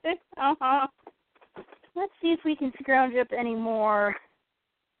 Uh-huh. Let's see if we can scrounge up any more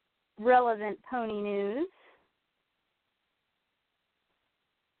relevant pony news.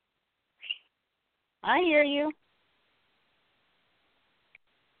 I hear you.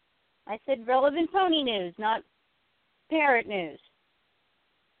 I said relevant pony news, not parrot news.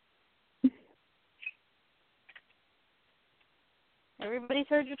 Everybody's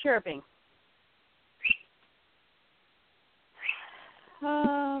heard your chirping.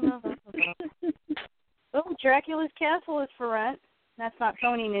 Oh, Dracula's castle is for rent. That's not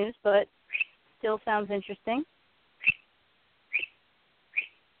pony news, but still sounds interesting.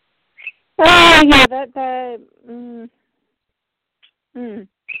 Oh, yeah,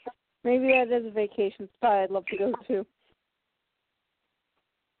 maybe that is a vacation spot I'd love to go to.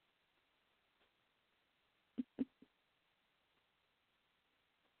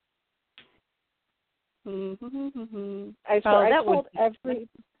 I told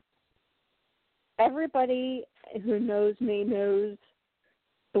everybody who knows me knows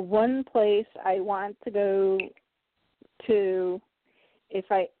the one place I want to go to if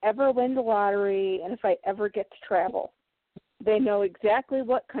I ever win the lottery and if I ever get to travel. They know exactly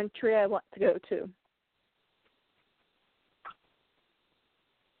what country I want to go to.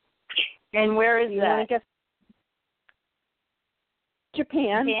 And where is that?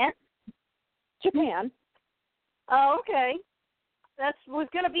 Japan. Japan. Oh, okay. That was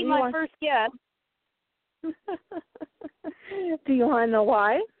going to be my first guess. Do you want to know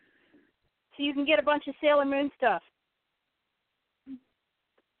why? so you can get a bunch of Sailor Moon stuff.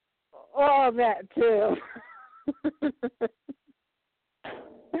 Oh, that too.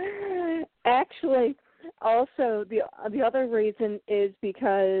 Actually, also the other reason is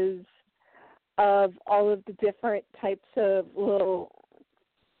because of all of the different types of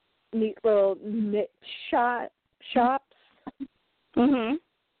neat little knit shops. Mhm.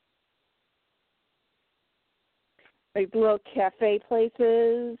 Like little cafe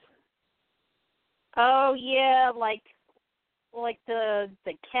places. Oh yeah, like the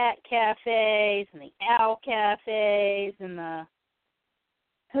cat cafes and the owl cafes and the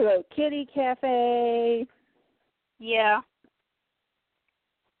Hello Kitty Cafe. Yeah.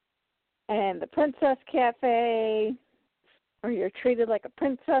 And the Princess Cafe, where you're treated like a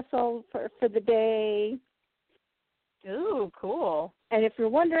princess all for the day. Ooh, cool. And if you're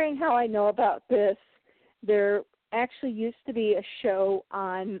wondering how I know about this, there actually used to be a show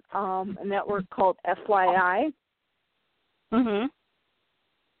on a network called FYI. Mhm.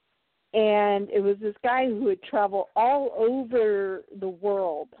 And it was this guy who would travel all over the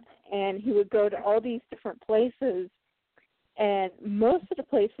world, and he would go to all these different places. And most of the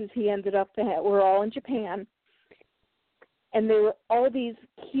places he ended up at were all in Japan, and they were all these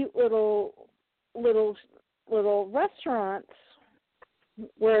cute little restaurants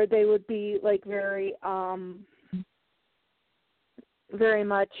where they would be like very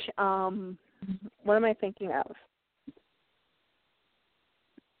much what am I thinking of?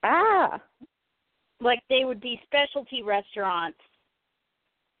 Like they would be specialty restaurants.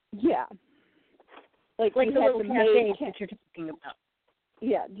 Yeah. Like the you had little the cafes maid that you're talking about.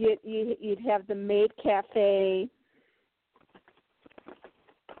 Yeah, you'd have the maid cafe.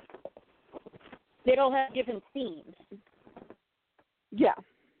 They'd all have different themes. Yeah.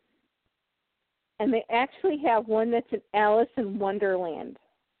 And they actually have one that's an Alice in Wonderland.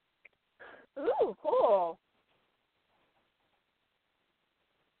 Ooh, cool.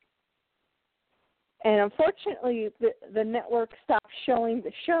 And unfortunately, the network stopped showing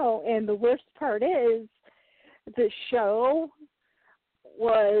the show, and the worst part is the show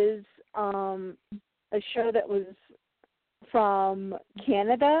was a show that was from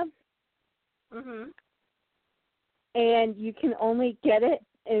Canada. Mhm. And you can only get it.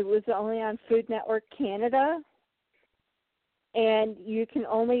 It was only on Food Network Canada, and you can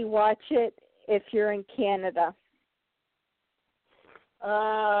only watch it if you're in Canada.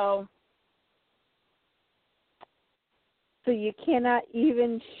 Oh. So you cannot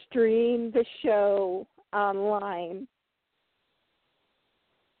even stream the show online.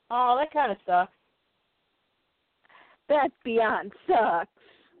 Oh, that kind of sucks. That beyond sucks.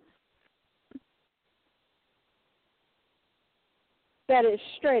 That is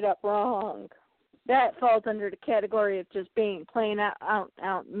straight up wrong. That falls under the category of just being plain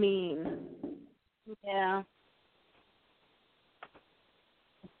out mean. Yeah.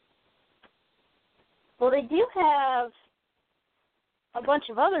 Well, they do have a bunch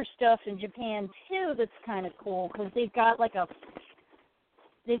of other stuff in Japan too that's kind of cool because they've got like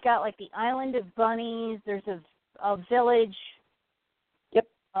the island of bunnies. There's a village. Yep.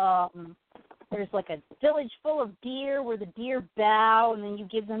 There's like a village full of deer where the deer bow and then you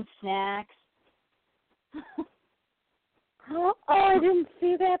give them snacks. Oh, I didn't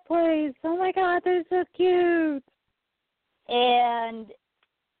see that place. Oh my God, they're so cute. And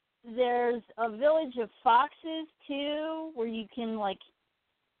there's a village of foxes too, where you can like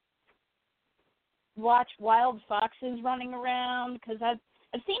watch wild foxes running around. Because I've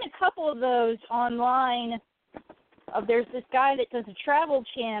seen a couple of those online. There's this guy that does a travel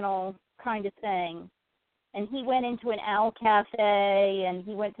channel kind of thing, and he went into an owl cafe, and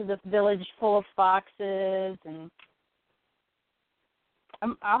he went to this village full of foxes, and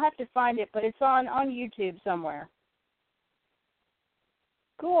I'll have to find it, but it's on YouTube somewhere.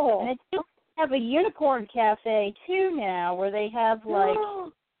 Cool. And they do have a unicorn cafe too now, where they have like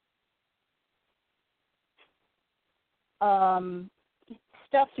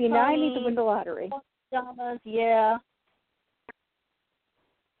stuffed See, now I need to ponies, win the lottery. Yeah.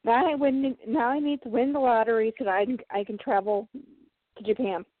 Now I need to win the lottery so that I can travel to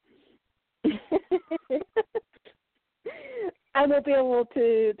Japan. I won't be able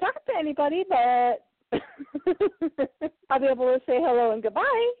to talk to anybody, but I'll be able to say hello and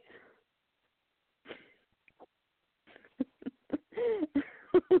goodbye.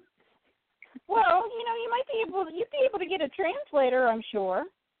 Well, you'd be able to get a translator, I'm sure.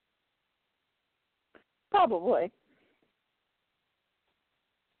 Probably.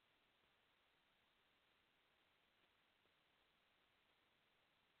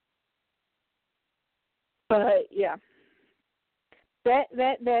 But yeah.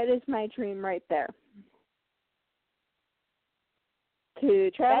 That is my dream right there.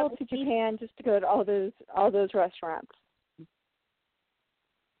 To travel to Japan just to go to all those restaurants.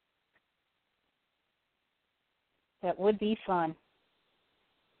 That would be fun.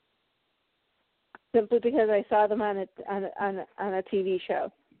 Simply because I saw them on a TV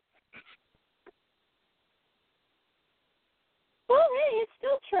show. Well, hey, it's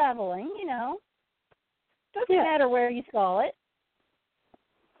still traveling, you know. Doesn't matter where you saw it.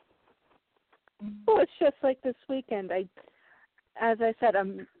 Well, it's just like this weekend. As I said,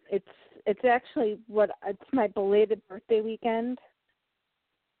 it's actually it's my belated birthday weekend.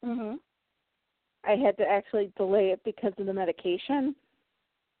 Mhm. I had to actually delay it because of the medication,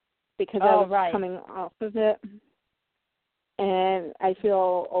 because I was coming off of it, and I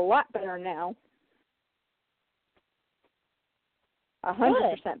feel a lot better now.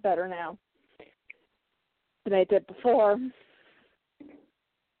 100% better now than I did before.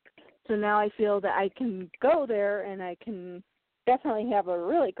 So now I feel that I can go there and I can definitely have a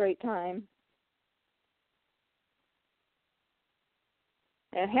really great time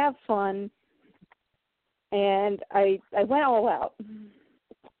and have fun. And I went all out.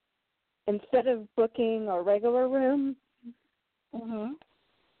 Instead of booking a regular room,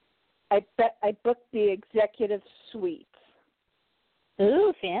 I booked the executive suite.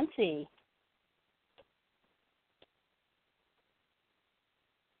 Ooh, fancy.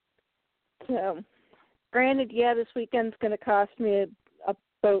 So, granted, this weekend's going to cost me a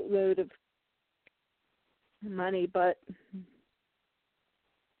boatload of money, but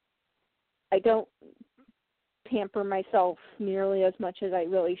I don't pamper myself nearly as much as I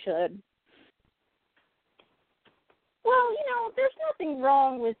really should. Well, you know, there's nothing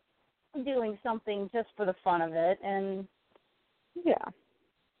wrong with doing something just for the fun of it, and you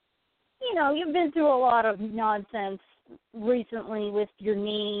know, you've been through a lot of nonsense recently with your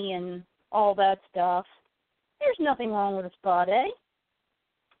knee and all that stuff. There's nothing wrong with a spa day.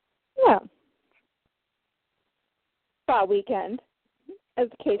 Yeah. Spa weekend, as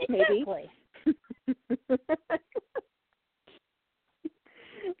the case may be. Exactly.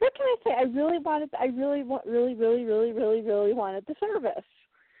 What can I say? I really wanted the service.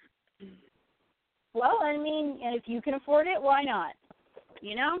 Well, I mean, and if you can afford it, why not?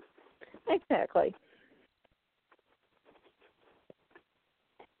 You know? Exactly.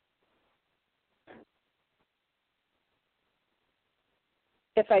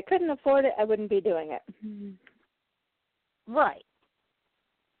 If I couldn't afford it, I wouldn't be doing it. Right.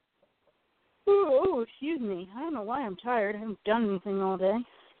 Oh, excuse me. I don't know why I'm tired. I haven't done anything all day.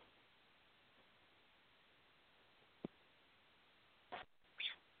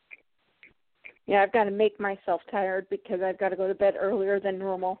 Yeah, I've got to make myself tired because I've got to go to bed earlier than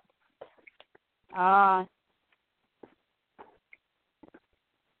normal. Ah.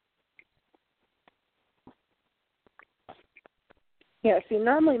 Yeah, see,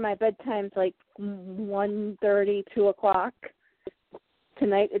 normally my bedtime's like 1:30, 2 o'clock.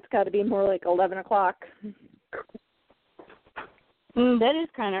 Tonight it's got to be more like 11 o'clock. That is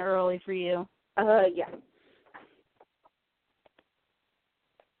kind of early for you. Yeah.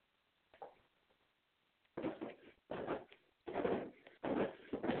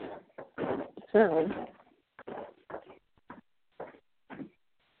 So,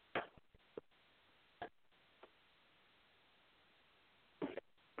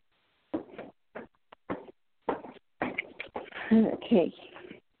 okay.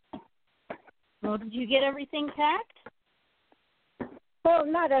 Well, did you get everything packed? Well,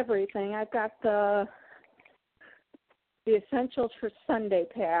 not everything. I've got the essentials for Sunday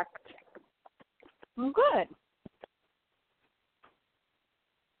packed. Well, good.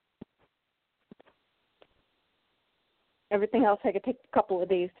 Everything else I could take a couple of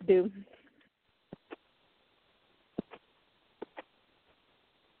days to do.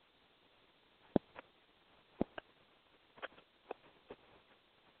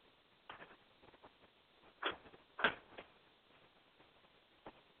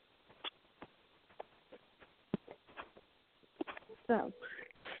 So,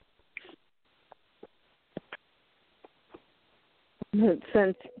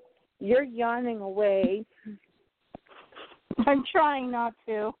 since you're yawning away, I'm trying not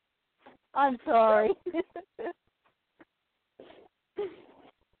to. I'm sorry.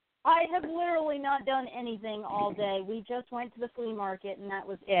 I have literally not done anything all day. We just went to the flea market, and that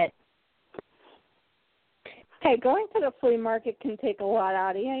was it. Hey, going to the flea market can take a lot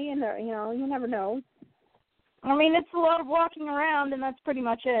out of you. You know, you never know. I mean, it's a lot of walking around, and that's pretty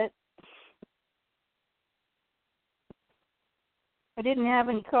much it. I didn't have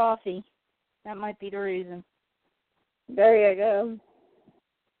any coffee. That might be the reason. There you go.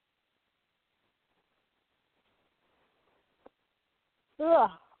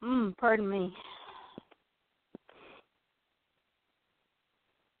 Pardon me.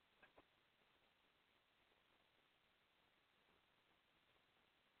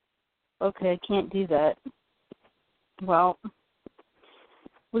 Okay, I can't do that. Well,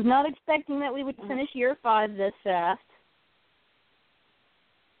 was not expecting that we would finish year 5 this fast.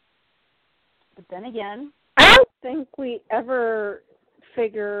 But then again, I don't think we ever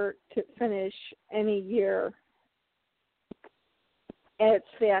figure to finish any year as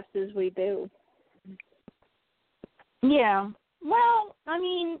fast as we do. yeah. Well, I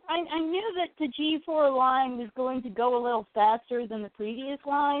mean, I knew that the G4 line was going to go a little faster than the previous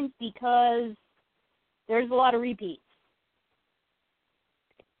lines because there's a lot of repeats.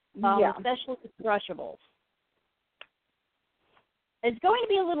 Yeah. Especially with brushables. It's going to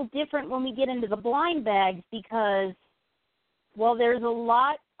be a little different when we get into the blind bags because, well, there's a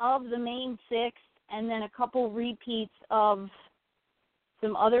lot of the main 6 and then a couple repeats of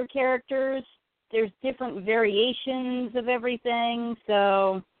some other characters. There's different variations of everything,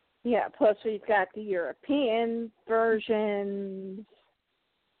 so... Yeah, plus we've got the European versions.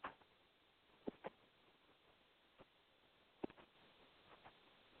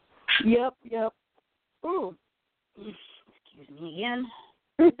 Yep. Ooh. Excuse me again.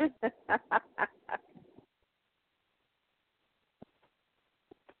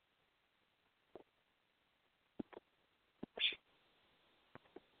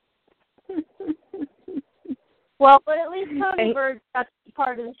 Well, but at least Tony Bird got to be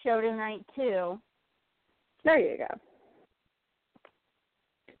part of the show tonight, too. There you go.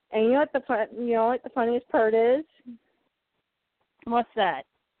 And you know what the funniest part is? What's that?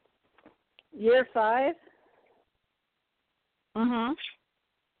 Year 5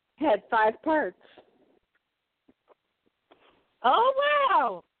 had 5 parts. Oh,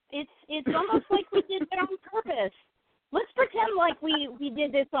 wow! It's almost like we did that on purpose. Let's pretend like we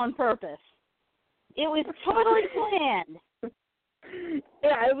did this on purpose. It was totally planned.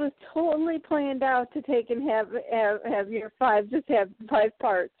 Yeah, it was totally planned out to take and have year 5 just have 5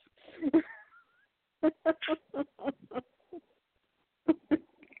 parts.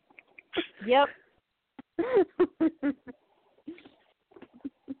 Yep.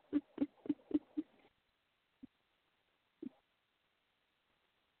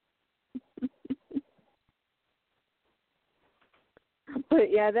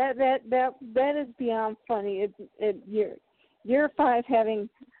 But yeah, that is beyond funny. Year 5 having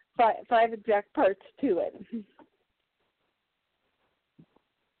 5 exact parts to it.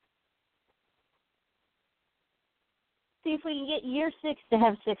 See if we can get year 6 to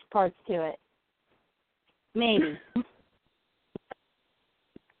have 6 parts to it. Maybe.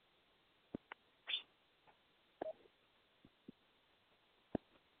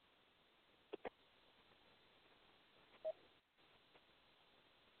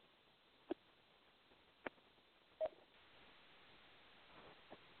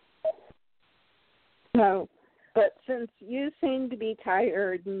 No, but since you seem to be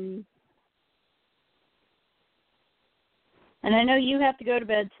tired and I know you have to go to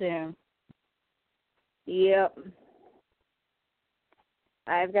bed soon. yep,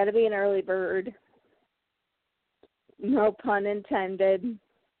 I've got to be an early bird. No pun intended.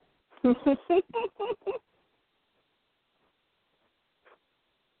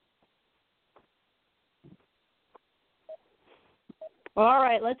 Well, all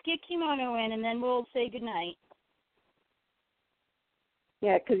right, let's get Kimono in, and then we'll say goodnight.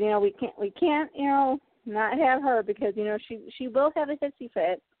 Yeah, because we can't not have her because she will have a hissy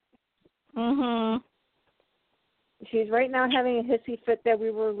fit. She's right now having a hissy fit that we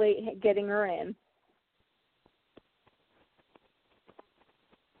were late getting her in.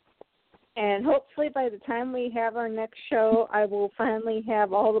 And hopefully by the time we have our next show, I will finally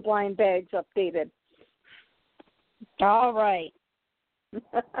have all the blind bags updated. All right.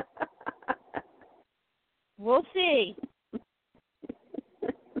 We'll see.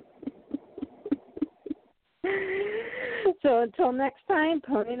 So until next time,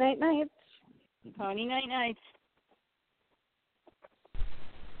 Pony Night Nights. Pony Night Nights.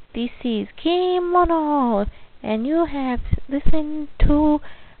 This is Kimono, and you have listened to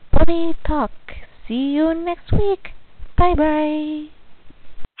Pony Talk. See you next week. Bye-bye.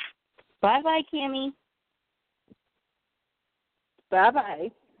 Bye-bye, Kimmy. Bye-bye.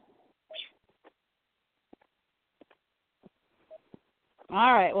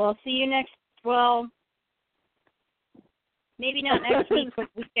 All right, well, see you next, well, maybe not next week, but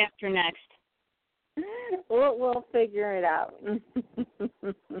week after next. We'll figure it out.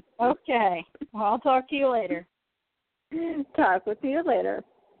 Okay. Well, I'll talk to you later. Talk with you later.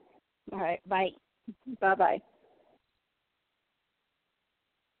 All right, bye. Bye-bye.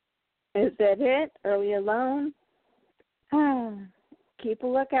 Is that it? Are we alone? Keep a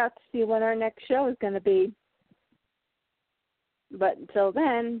lookout to see when our next show is going to be. But until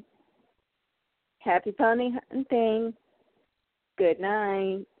then, happy pony hunting. Good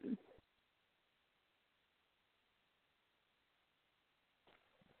night.